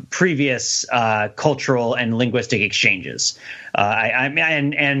of previous cultural and linguistic exchanges? And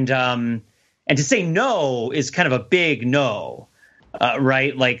to say no is kind of a big no,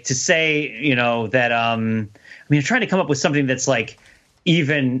 right? Like to say, that I'm trying to come up with something that's like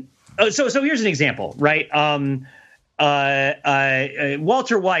even. So here's an example, right?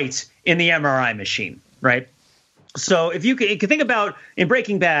 Walter White in the MRI Machine, right? So if you can think about in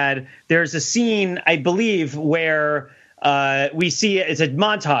Breaking Bad, there's a scene, I believe, where we see it's a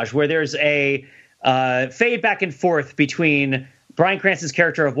montage where there's a fade back and forth between Bryan Cranston's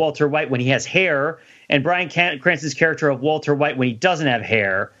character of Walter White when he has hair and Bryan Cranston's character of Walter White when he doesn't have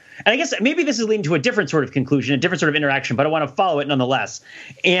hair. And I guess maybe this is leading to a different sort of conclusion, a different sort of interaction, but I want to follow it nonetheless.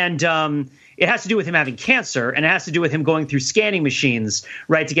 And it has to do with him having cancer, and it has to do with him going through scanning machines,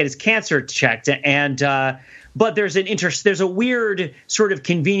 right, to get his cancer checked. And but there's a weird sort of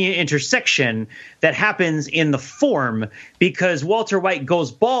convenient intersection that happens in the form, because Walter White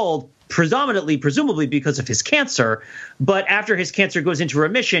goes bald presumably because of his cancer, but after his cancer goes into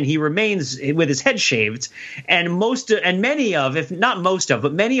remission, he remains with his head shaved. And many of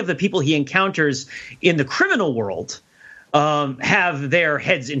the people he encounters in the criminal world have their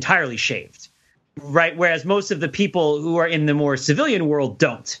heads entirely shaved, right? Whereas most of the people who are in the more civilian world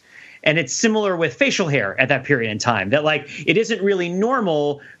don't. And it's similar with facial hair at that period in time, that it isn't really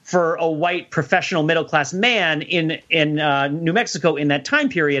normal for a white professional middle class man in New Mexico in that time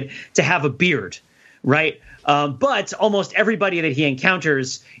period to have a beard, right? But almost everybody that he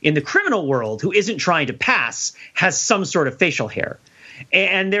encounters in the criminal world who isn't trying to pass has some sort of facial hair.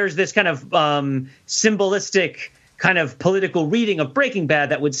 And there's this kind of symbolistic kind of political reading of Breaking Bad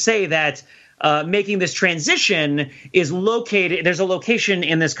that would say that making this transition is located. There's a location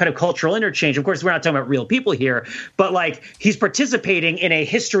in this kind of cultural interchange. Of course, we're not talking about real people here, but he's participating in a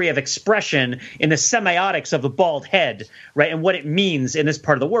history of expression in the semiotics of the bald head, right, and what it means in this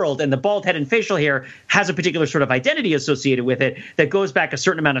part of the world. And the bald head and facial hair has a particular sort of identity associated with it that goes back a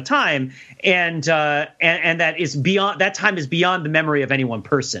certain amount of time, and that is beyond that time is beyond the memory of any one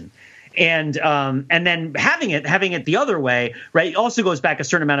person. And then having it the other way, right, also goes back a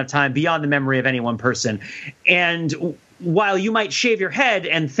certain amount of time beyond the memory of any one person. And while you might shave your head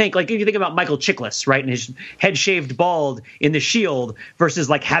and think, if you think about Michael Chiklis, right, and his head shaved bald in The Shield versus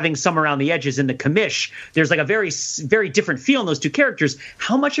having some around the edges in The Commish, there's a very, very different feel in those two characters.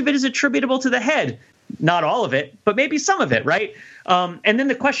 How much of it is attributable to the head? Not all of it, but maybe some of it, right? And then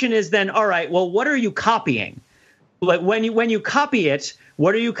the question is then, all right, well, what are you copying? When you copy it,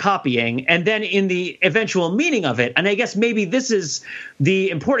 what are you copying? And then in the eventual meaning of it, and I guess maybe this is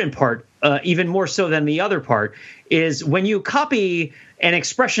the important part, even more so than the other part, is when you copy an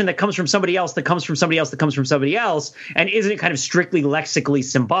expression that comes from somebody else, that comes from somebody else, that comes from somebody else, and isn't kind of strictly lexically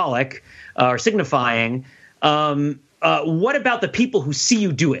symbolic or signifying, what about the people who see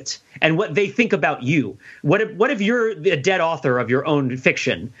you do it and what they think about you? What if you're a dead author of your own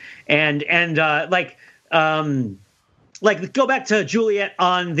fiction like go back to Juliet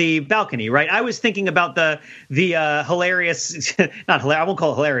on the balcony, right? I was thinking about the hilarious, not hilarious, I won't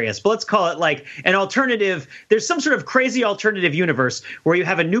call it hilarious, but let's call it like an alternative. There's some sort of crazy alternative universe where you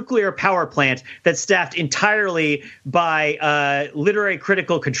have a nuclear power plant that's staffed entirely by literary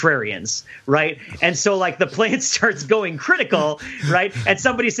critical contrarians, right? And so like the plant starts going critical, right? And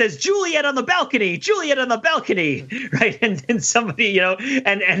somebody says, Juliet on the balcony, right? And then somebody, you know,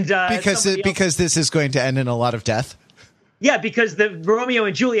 and because this is going to end in a lot of death. Yeah, because the Romeo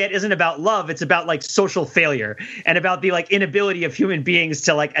and Juliet isn't about love. It's about like social failure and about the like inability of human beings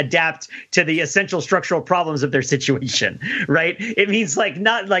to like adapt to the essential structural problems of their situation, right? It means like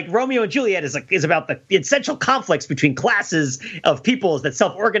not like Romeo and Juliet is about the essential conflicts between classes of peoples that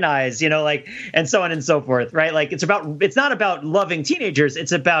self-organize, you know, like, and so on and so forth, right? Like it's not about loving teenagers.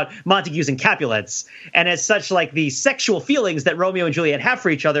 It's about Montagues and Capulets. And as such, like the sexual feelings that Romeo and Juliet have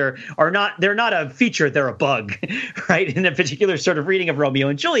for each other they're not a feature, they're a bug, right? In a particular sort of reading of Romeo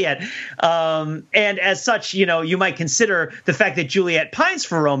and Juliet. And as such, you know, you might consider the fact that Juliet pines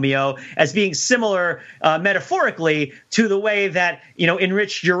for Romeo as being similar metaphorically to the way that, you know,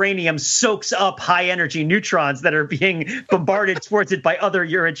 enriched uranium soaks up high energy neutrons that are being bombarded towards it by other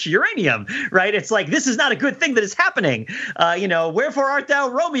enriched uranium, right? It's like, this is not a good thing that is happening. You know, wherefore art thou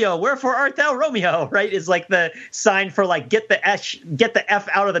Romeo? Wherefore art thou Romeo? Right? Is like the sign for like, get the F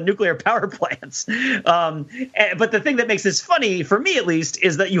out of the nuclear power plants. But the thing that makes this funny, for me at least,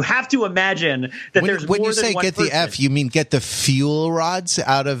 is that you have to imagine that there's more than one person. When you say get the F, you mean get the fuel rods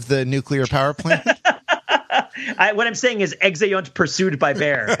out of the nuclear power plant? What I'm saying is exeunt pursued by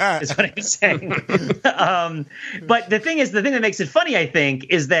bear is what I'm saying. But the thing that makes it funny, I think,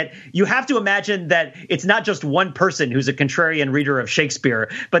 is that you have to imagine that it's not just one person who's a contrarian reader of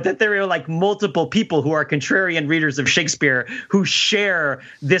Shakespeare, but that there are like multiple people who are contrarian readers of Shakespeare who share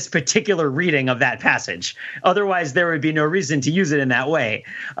this particular reading of that passage. Otherwise, there would be no reason to use it in that way,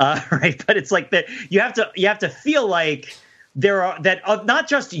 right? But it's like that you have to feel like there are that not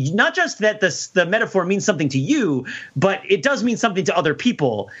just that the metaphor means something to you, but it does mean something to other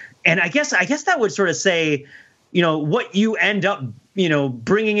people. And I guess that would sort of say, you know, what you end up, you know,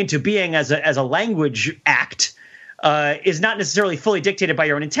 bringing into being as a language act is not necessarily fully dictated by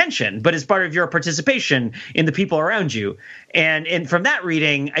your own intention, but is part of your participation in the people around you. And from that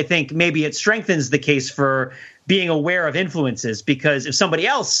reading, I think maybe it strengthens the case for being aware of influences, because if somebody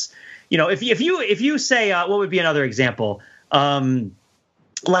else, you know, if you say, what would be another example?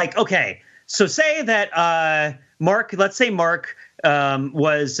 Like, okay, so say that Mark was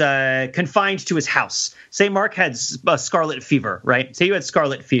confined to his house. Say Mark had scarlet fever, right? Say you had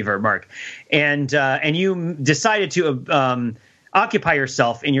scarlet fever, Mark, and you decided to occupy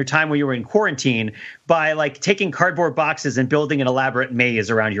yourself in your time when you were in quarantine by like taking cardboard boxes and building an elaborate maze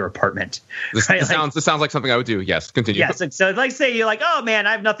around your apartment. This sounds like something I would do. Yes, continue. Yes, so like say you're like, oh man,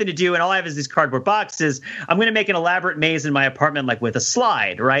 I have nothing to do and all I have is these cardboard boxes. I'm going to make an elaborate maze in my apartment, like with a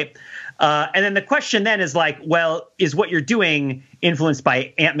slide, right? And then the question then is like, well, is what you're doing influenced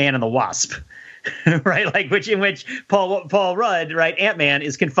by Ant-Man and the Wasp? Right, like in which Paul Rudd, right, Ant-Man,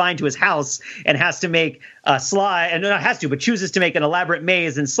 is confined to his house and has to make a slide, and not has to, but chooses to make an elaborate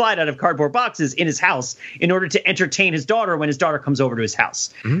maze and slide out of cardboard boxes in his house in order to entertain his daughter when his daughter comes over to his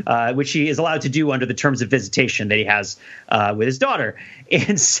house, which he is allowed to do under the terms of visitation that he has with his daughter.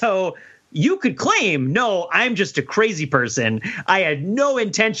 And so you could claim, no, I'm just a crazy person. I had no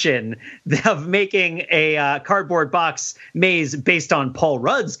intention of making a cardboard box maze based on Paul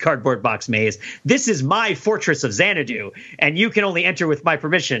Rudd's cardboard box maze. This is my fortress of Xanadu, and you can only enter with my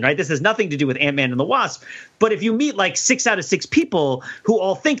permission, right? This has nothing to do with Ant-Man and the Wasp. But if you meet like 6 out of 6 people who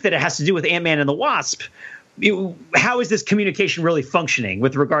all think that it has to do with Ant-Man and the Wasp, how is this communication really functioning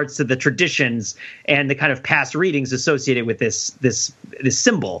with regards to the traditions and the kind of past readings associated with this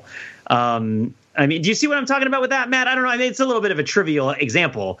symbol? I mean, do you see what I'm talking about with that, Matt? I don't know. I mean, it's a little bit of a trivial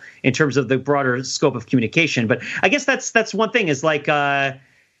example in terms of the broader scope of communication, but I guess that's one thing is like, I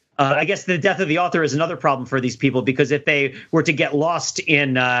guess the death of the author is another problem for these people, because if they were to get lost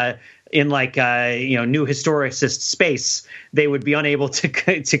in like new historicist space, they would be unable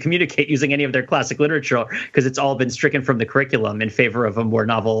to communicate using any of their classic literature because it's all been stricken from the curriculum in favor of a more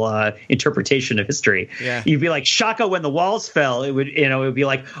novel interpretation of history. Yeah. You'd be like Shaka when the walls fell. It would be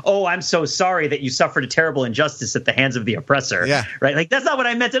like, oh, I'm so sorry that you suffered a terrible injustice at the hands of the oppressor. Yeah. Right. Like that's not what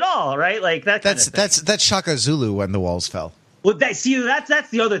I meant at all. Right. Like that's Shaka Zulu when the walls fell. Well, that's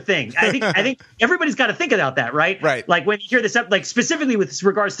the other thing. I think everybody's got to think about that, right? Right. Like when you hear this, like specifically with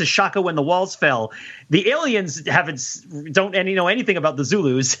regards to Shaka when the walls fell, the aliens don't know anything about the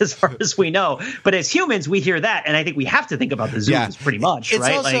Zulus as far as we know. But as humans, we hear that, and I think we have to think about the Zulus pretty much. It's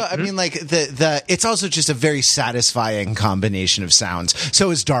right? also, I mean, like it's also just a very satisfying combination of sounds.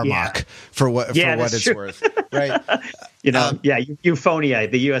 So is Darmok for what it's true. worth, right?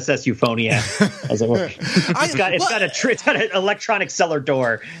 Euphonia, the USS Euphonia, as it were. It's got an electronic cellar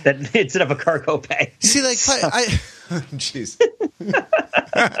door that instead of a cargo bay. See, like, jeez.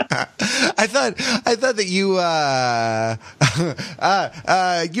 I thought that you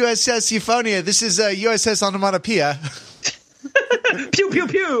USS Euphonia. This is USS Onomatopoeia. Pew pew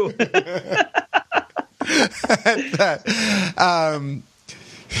pew.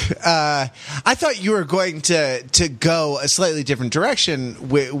 I thought you were going to go a slightly different direction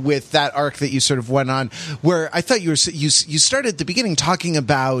with that arc that you sort of went on, where I thought you started at the beginning talking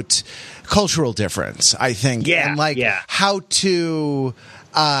about cultural difference, I think, and how to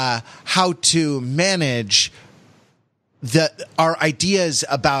manage our ideas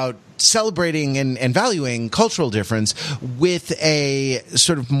about celebrating and valuing cultural difference with a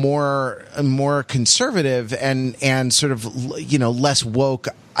sort of more conservative and sort of less woke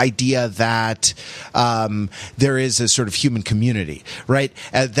idea that there is a sort of human community, right?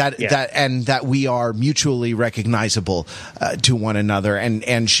 That we are mutually recognizable to one another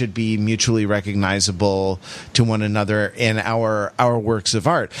and should be mutually recognizable to one another in our works of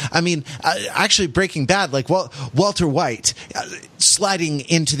art. I mean, actually, Breaking Bad, like Walter White sliding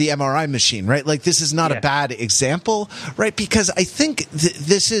into the MRI machine, right? Like this is not a bad example, right? Because I think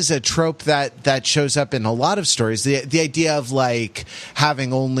this is a trope that shows up in a lot of stories. The idea of like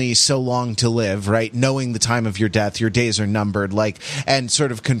having only so long to live, right? Knowing the time of your death, your days are numbered, like, and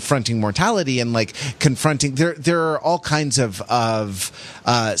sort of confronting mortality and like confronting. There are all kinds of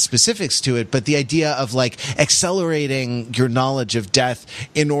specifics to it, but the idea of like accelerating your knowledge of death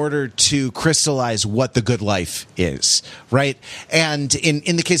in order to crystallize what the good life is, right? And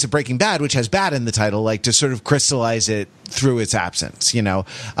in the case of Breaking Bad, which has bad in the title, like to sort of crystallize it through its absence,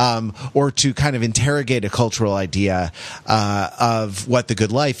 or to kind of interrogate a cultural idea of what the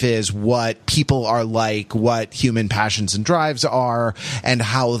good life is, what people are like, what human passions and drives are, and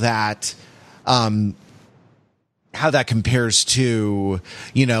how that compares to,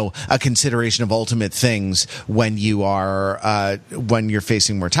 a consideration of ultimate things when you're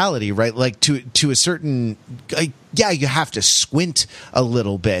facing mortality, right? Like to a certain, you have to squint a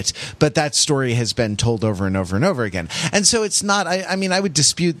little bit, but that story has been told over and over and over again. And so it's not, I mean, I would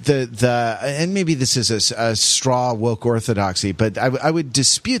dispute the and maybe this is a straw woke orthodoxy, but I would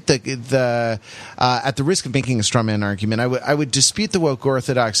dispute the at the risk of making a straw man argument, I would dispute the woke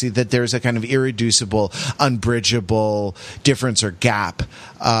orthodoxy that there's a kind of irreducible, unbridgeable difference or gap,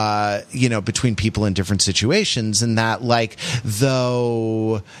 between people in different situations, and that like,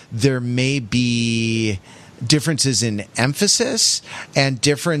 though there may be differences in emphasis and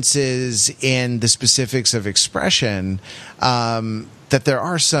differences in the specifics of expression, that there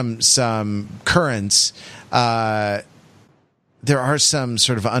are some currents, there are some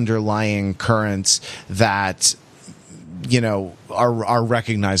sort of underlying currents that are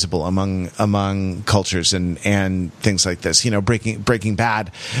recognizable among cultures and things like this. Breaking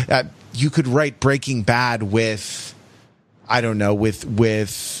Bad, you could write Breaking Bad with, I don't know,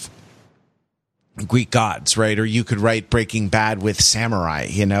 with Greek gods, right? Or you could write Breaking Bad with samurai,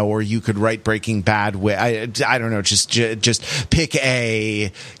 or you could write Breaking Bad with, I don't know, just pick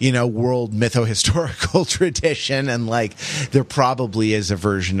a, world mytho-historical tradition, and like there probably is a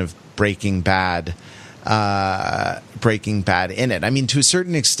version of Breaking Bad in it. I mean, to a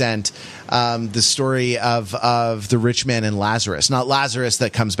certain extent, the story of the rich man and Lazarus, not Lazarus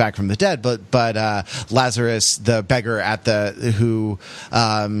that comes back from the dead, but Lazarus, the beggar who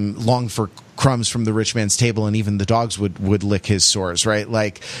longed for crumbs from the rich man's table, and even the dogs would lick his sores, right?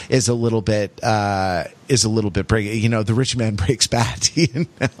 Like, is a little bit the rich man breaks bad,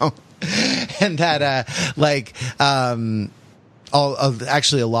 and that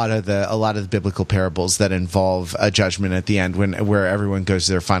actually a lot of the biblical parables that involve a judgment at the end, where everyone goes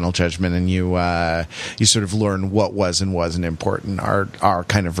to their final judgment, and you sort of learn what was and wasn't important, are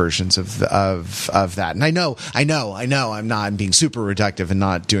kind of versions of that. And I know I'm being super reductive and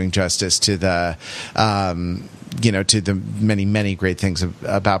not doing justice to the to the many great things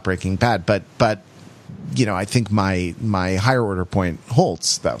about Breaking Bad, but I think my higher order point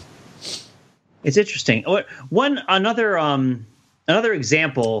holds, though. It's interesting. Another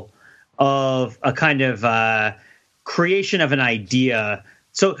example of a kind of creation of an idea.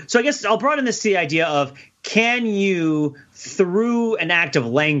 So I guess I'll broaden this to the idea of can you, through an act of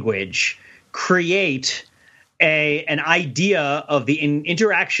language, create an idea of the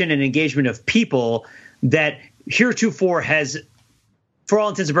interaction and engagement of people that heretofore has, for all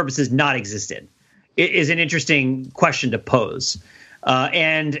intents and purposes, not existed? It is an interesting question to pose.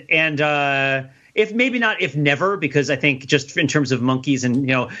 If maybe not, if never, because I think just in terms of monkeys and,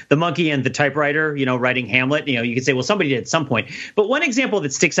 the monkey and the typewriter, writing Hamlet, you could say, well, somebody did at some point. But one example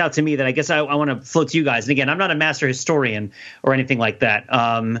that sticks out to me that I guess I want to float to you guys, and again, I'm not a master historian or anything like that,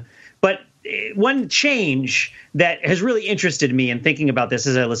 but one change that has really interested me in thinking about this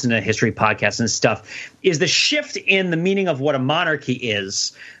as I listen to history podcasts and stuff is the shift in the meaning of what a monarchy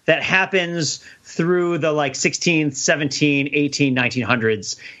is that happens through the 16th, 17th, 18th,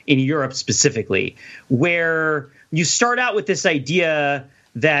 1900s in Europe specifically, where you start out with this idea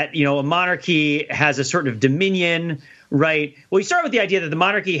that, a monarchy has a sort of dominion, right? Well, you start with the idea that the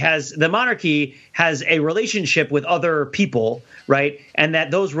monarchy has a relationship with other people, right? And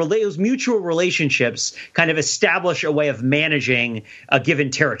that those mutual relationships kind of establish a way of managing a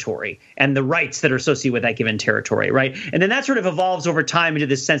given territory and the rights that are associated with that given territory, right? And then that sort of evolves over time into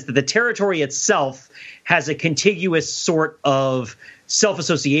this sense that the territory itself has a contiguous sort of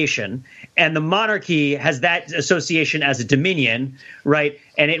self-association, and the monarchy has that association as a dominion, right?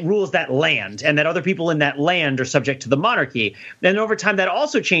 And it rules that land, and that other people in that land are subject to the monarchy. And over time, that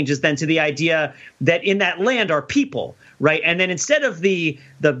also changes then to the idea that in that land are people, right? And then instead of the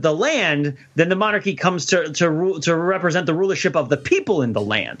land, then the monarchy comes to represent the rulership of the people in the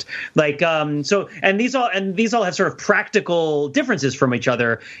land. And these all have sort of practical differences from each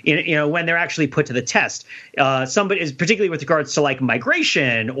other when they're actually put to the test. Somebody is particularly with regards to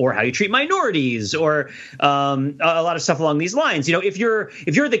migration or how you treat minorities or a lot of stuff along these lines. If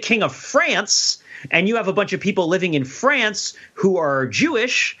you're the king of France and you have a bunch of people living in France who are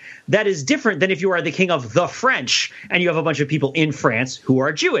Jewish, that is different than if you are the king of the French and you have a bunch of people in France who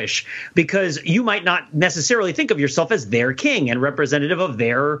are Jewish, because you might not necessarily think of yourself as their king and representative of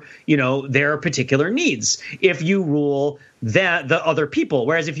their particular needs if you rule the other people.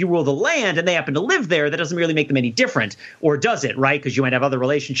 Whereas if you rule the land and they happen to live there, that doesn't really make them any different, or does it, right? Because you might have other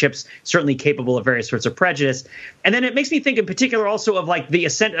relationships certainly capable of various sorts of prejudice. And then it makes me think in particular also of the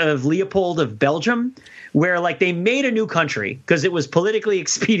ascent of Leopold of Belgium, where they made a new country because it was politically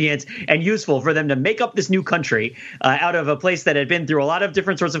expedient and useful for them to make up this new country out of a place that had been through a lot of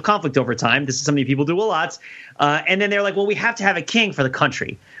different sorts of conflict over time. This is something people do a lot. And then they're like, well, we have to have a king for the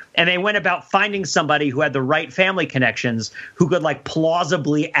country. And they went about finding somebody who had the right family connections who could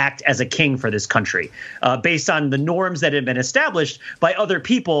plausibly act as a king for this country based on the norms that had been established by other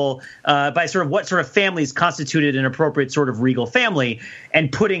people, by sort of what sort of families constituted an appropriate sort of regal family, and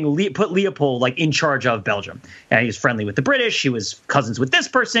put Leopold in charge of Belgium. And he was friendly with the British. He was cousins with this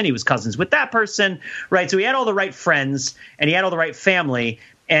person. He was cousins with that person. Right. So he had all the right friends and he had all the right family.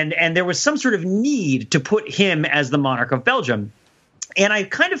 And there was some sort of need to put him as the monarch of Belgium. And I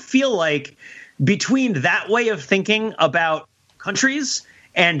kind of feel like between that way of thinking about countries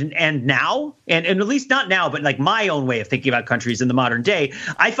and now, and at least not now, but my own way of thinking about countries in the modern day,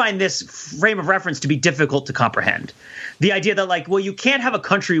 I find this frame of reference to be difficult to comprehend. The idea that you can't have a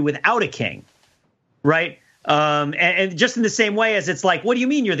country without a king, right? And just in the same way as it's what do you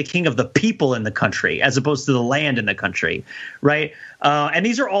mean you're the king of the people in the country as opposed to the land in the country, right? And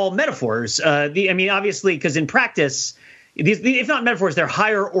these are all metaphors. Obviously, because in practice, these, if not metaphors, they're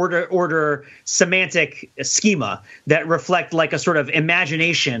higher order semantic schema that reflect a sort of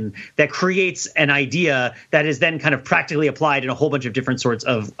imagination that creates an idea that is then kind of practically applied in a whole bunch of different sorts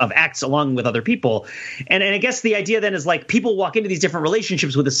of acts along with other people. And I guess the idea then is people walk into these different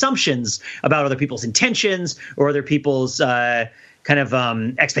relationships with assumptions about other people's intentions or other people's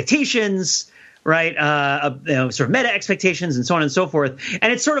expectations, right? Sort of meta expectations and so on and so forth.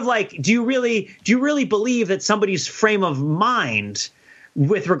 And it's sort of do you really believe that somebody's frame of mind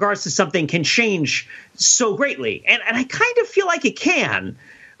with regards to something can change so greatly? And I kind of feel like it can.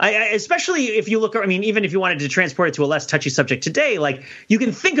 Especially if you look, even if you wanted to transport it to a less touchy subject today, you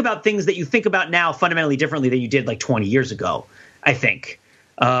can think about things that you think about now fundamentally differently than you did 20 years ago, I think.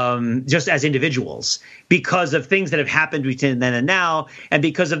 Just as individuals, because of things that have happened between then and now, and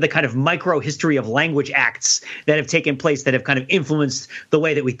because of the kind of micro history of language acts that have taken place that have kind of influenced the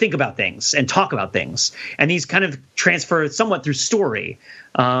way that we think about things and talk about things. And these kind of transfer somewhat through story.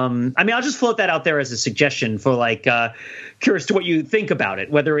 I'll just float that out there as a suggestion for curious to what you think about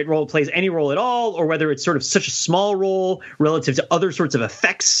it, whether it plays any role at all, or whether it's sort of such a small role relative to other sorts of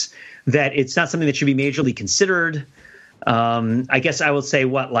effects that it's not something that should be majorly considered. I guess I will say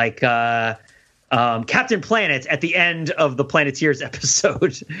Captain Planet at the end of the Planeteers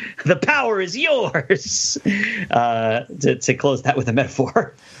episode. The power is yours. To close that with a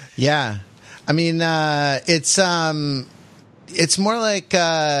metaphor. Yeah, I mean, it's more like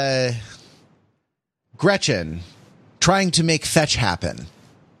Gretchen trying to make fetch happen.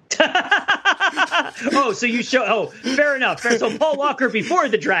 So you show. Oh, fair enough. So Paul Walker before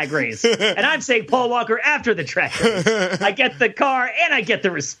the drag race, and I'm saying Paul Walker after the drag race. I get the car and I get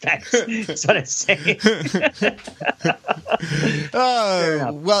the respect. That's what I'm saying.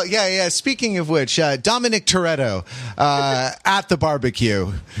 Well, yeah. Speaking of which, Dominic Toretto at the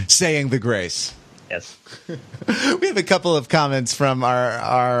barbecue saying the grace. Yes. We have a couple of comments from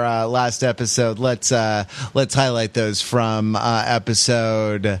our last episode. Let's highlight those from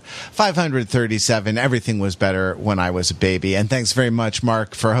episode 537. Everything was better when I was a baby. And thanks very much,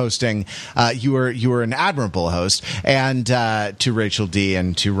 Mark, for hosting. You were an admirable host, and to Rachel D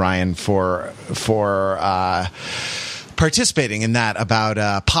and to Ryan for participating in that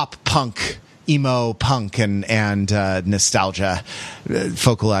about pop punk. Emo punk and nostalgia,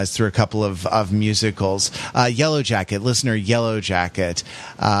 focalized through a couple of musicals. Yellow Jacket, listener Yellow Jacket,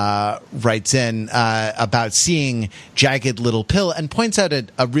 writes in about seeing Jagged Little Pill and points out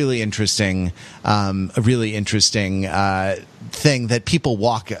a really interesting thing that people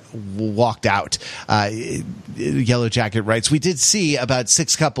walked out. Yellow Jacket writes, we did see about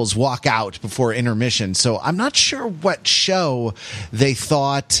 6 couples walk out before intermission, so I'm not sure what show they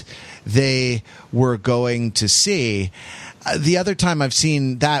thought they were going to see. The other time I've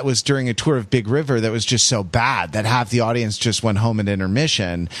seen that was during a tour of Big River that was just so bad that half the audience just went home at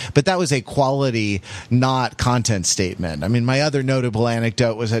intermission. But that was a quality, not content statement. I mean, my other notable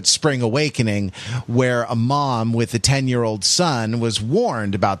anecdote was at Spring Awakening, where a mom with a 10-year-old son was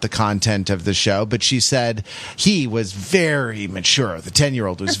warned about the content of the show, but she said he was very mature. The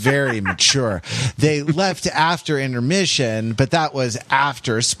 10-year-old was very mature. They left after intermission, but that was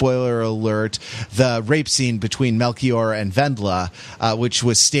after, spoiler alert, the rape scene between Melchior and Vendla, which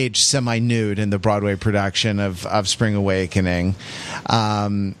was staged semi-nude in the Broadway production of Spring Awakening.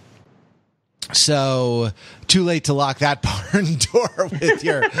 So too late to lock that barn door with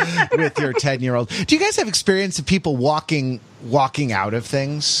your 10-year-old. Do you guys have experience of people walking out of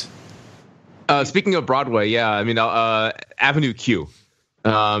things? Speaking of Broadway, yeah, I mean Avenue Q.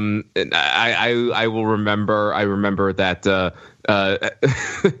 I will remember. I remember that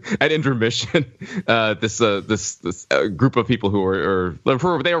at intermission, this group of people who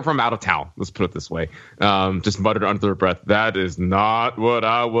they were from out of town. Let's put it this way. Just muttered under their breath, "That is not what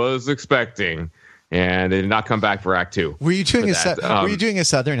I was expecting." And they did not come back for Act 2. Were you doing were you doing a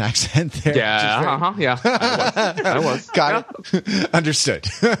Southern accent there? Yeah, yeah. I was. Got it. Understood.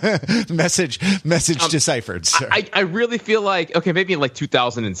 Message deciphered. Sir. I really feel like, okay, maybe in like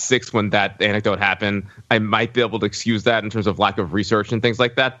 2006 when that anecdote happened, I might be able to excuse that in terms of lack of research and things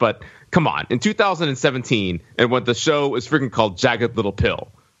like that. But come on, in 2017, and when the show is freaking called Jagged Little Pill,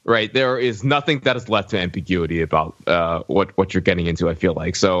 right, there is nothing that is left to ambiguity about what you're getting into, I feel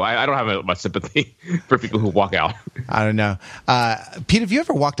like. So I don't have much sympathy for people who walk out. I don't know. Pete, have you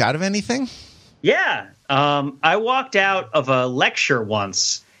ever walked out of anything? Yeah. I walked out of a lecture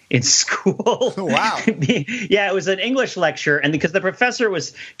once in school. Wow. Yeah, it was an English lecture. And because the professor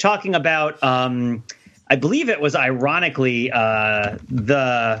was talking about, I believe it was ironically,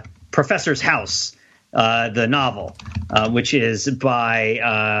 the Professor's House. The novel, which is by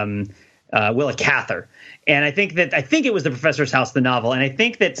Willa Cather. And I think it was The Professor's House, the novel. And I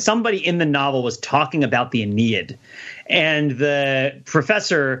think that somebody in the novel was talking about the Aeneid. And the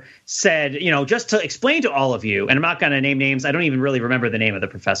professor said, just to explain to all of you, and I'm not going to name names. I don't even really remember the name of the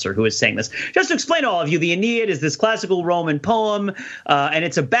professor who was saying this. Just to explain to all of you, the Aeneid is this classical Roman poem, and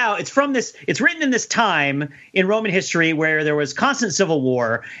it's written in this time in Roman history where there was constant civil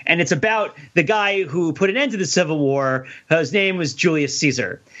war, and it's about the guy who put an end to the civil war, whose name was Julius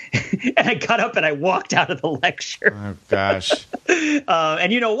Caesar. And I got up and I walked out of the lecture. Oh, gosh.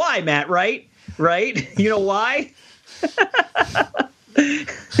 And you know why, Matt, right? Right? You know why?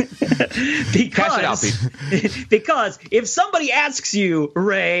 Because if somebody asks you,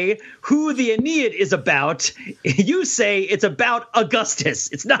 Ray, who the Aeneid is about, you say it's about Augustus.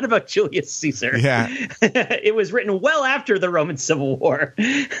 It's not about Julius Caesar. Yeah. It was written well after the Roman Civil War.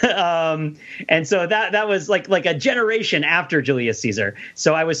 And so that was like a generation after Julius Caesar.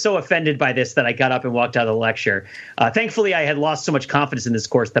 So I was so offended by this that I got up and walked out of the lecture. Thankfully, I had lost so much confidence in this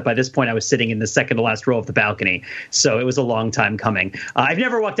course that by this point I was sitting in the second to last row of the balcony. So it was a long time coming. I've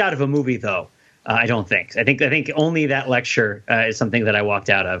never walked out of a movie, though. I don't think. I think only that lecture is something that I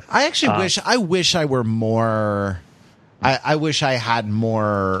walked out of. I actually wish I were more. I wish I had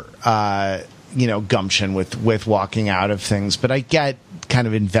more gumption with walking out of things, but I get kind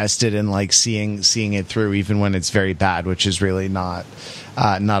of invested in like seeing it through, even when it's very bad, which is really not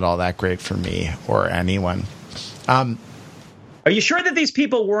all that great for me or anyone. Are you sure that these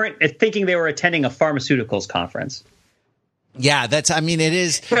people weren't thinking they were attending a pharmaceuticals conference? Yeah,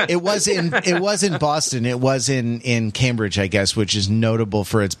 it was in Boston. It was in Cambridge, I guess, which is notable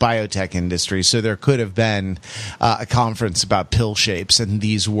for its biotech industry. So there could have been a conference about pill shapes, and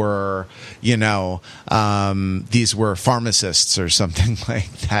these were pharmacists or something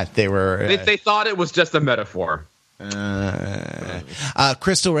like that. They thought it was just a metaphor.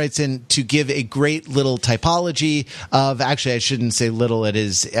 Crystal writes in to give a great little typology of, actually I shouldn't say little, it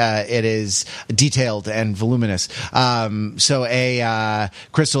is detailed and voluminous. So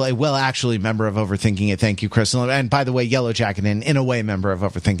Crystal, a actually member of Overthinking It, thank you, Crystal. And by the way, Yellow Jacket, in a way member of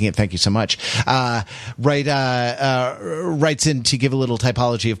Overthinking It, thank you so much. Writes in to give a little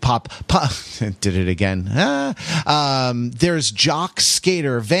typology of pop did it again. There's jock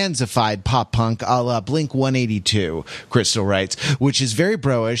skater vansified pop punk a la Blink 182. Crystal writes, which is very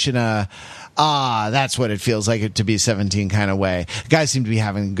bro-ish in a that's what it feels like it to be 17 kind of way. Guys seem to be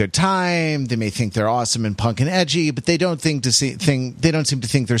having a good time. They may think they're awesome and punk and edgy, but they don't seem to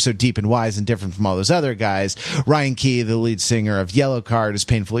think they're so deep and wise and different from all those other guys. Ryan Key, the lead singer of Yellow Card, is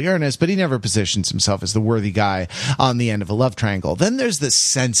painfully earnest, but he never positions himself as the worthy guy on the end of a love triangle. Then there's the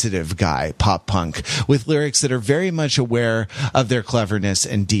sensitive guy, pop punk, with lyrics that are very much aware of their cleverness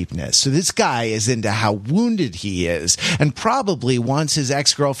and deepness. So this guy is into how wounded he is and probably wants his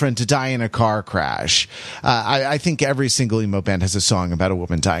ex-girlfriend to die in a car crash. I think every single emo band has a song about a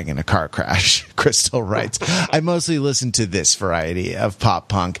woman dying in a car crash. Crystal writes, I mostly listen to this variety of pop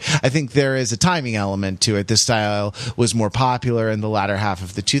punk. I think there is a timing element to it. This style was more popular in the latter half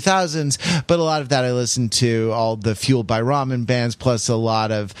of the 2000s, but a lot of that I listened to all the Fueled by Ramen bands, plus a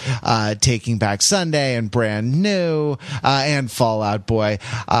lot of Taking Back Sunday and Brand New and Fall Out Boy.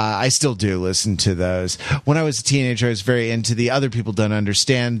 I still do listen to those. When I was a teenager, I was very into the Other People Don't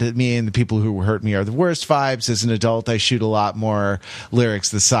Understand Me and the People Who Hurt Me Are the Worst vibes. As an adult, I shoot a lot more lyrics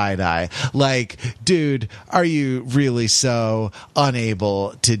the side eye. Like, dude, are you really so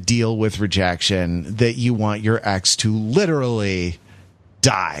unable to deal with rejection that you want your ex to literally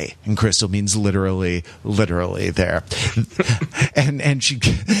die? And Crystal means literally there.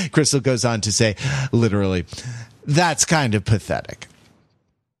 and Crystal goes on to say, literally, that's kind of pathetic.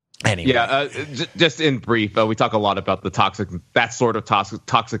 Anyway. Yeah, just in brief, we talk a lot about that sort of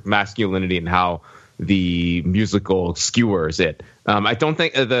toxic masculinity and how the musical skewers it. I don't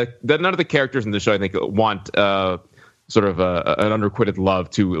think none of the characters in the show, I think, want sort of an unrequited love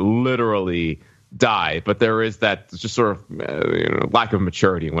to literally die, but there is that just sort of lack of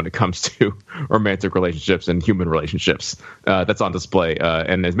maturity when it comes to romantic relationships and human relationships that's on display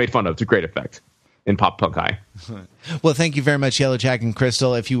and is made fun of to great effect in Pop Punk High. Well, thank you very much, Yellow Jack and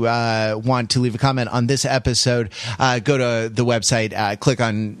Crystal. If you want to leave a comment on this episode, go to the website, click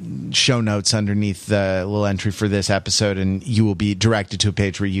on show notes underneath the little entry for this episode, and you will be directed to a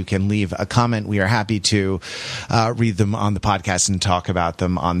page where you can leave a comment. We are happy to read them on the podcast and talk about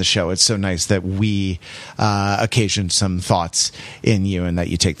them on the show. It's so nice that we occasion some thoughts in you and that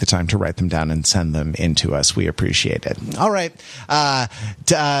you take the time to write them down and send them in to us. We appreciate it. All right. I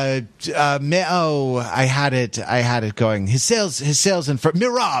had it going. His sails unfurled.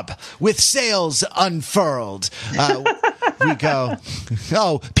 Mirab with sails unfurled. We go.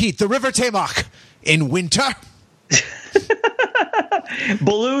 Oh, Pete, the River Tamok in winter.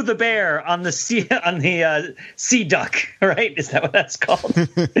 Baloo the bear on the sea duck, right? Is that what that's called?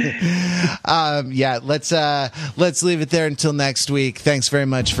 Yeah, let's leave it there until next week. Thanks very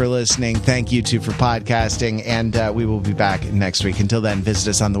much for listening. Thank you too for podcasting, and we will be back next week. Until then, visit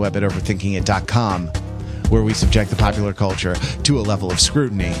us on the web at overthinkingit.com, where we subject the popular culture to a level of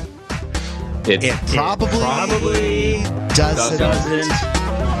scrutiny it probably doesn't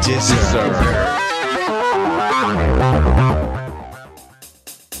deserve.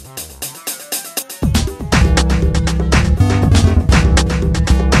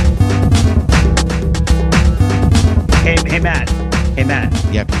 Hey Matt.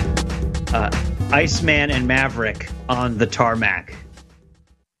 Yep. Iceman and Maverick on the tarmac.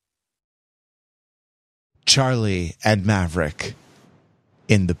 Charlie and Maverick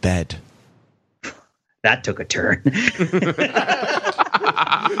in the bed. That took a turn.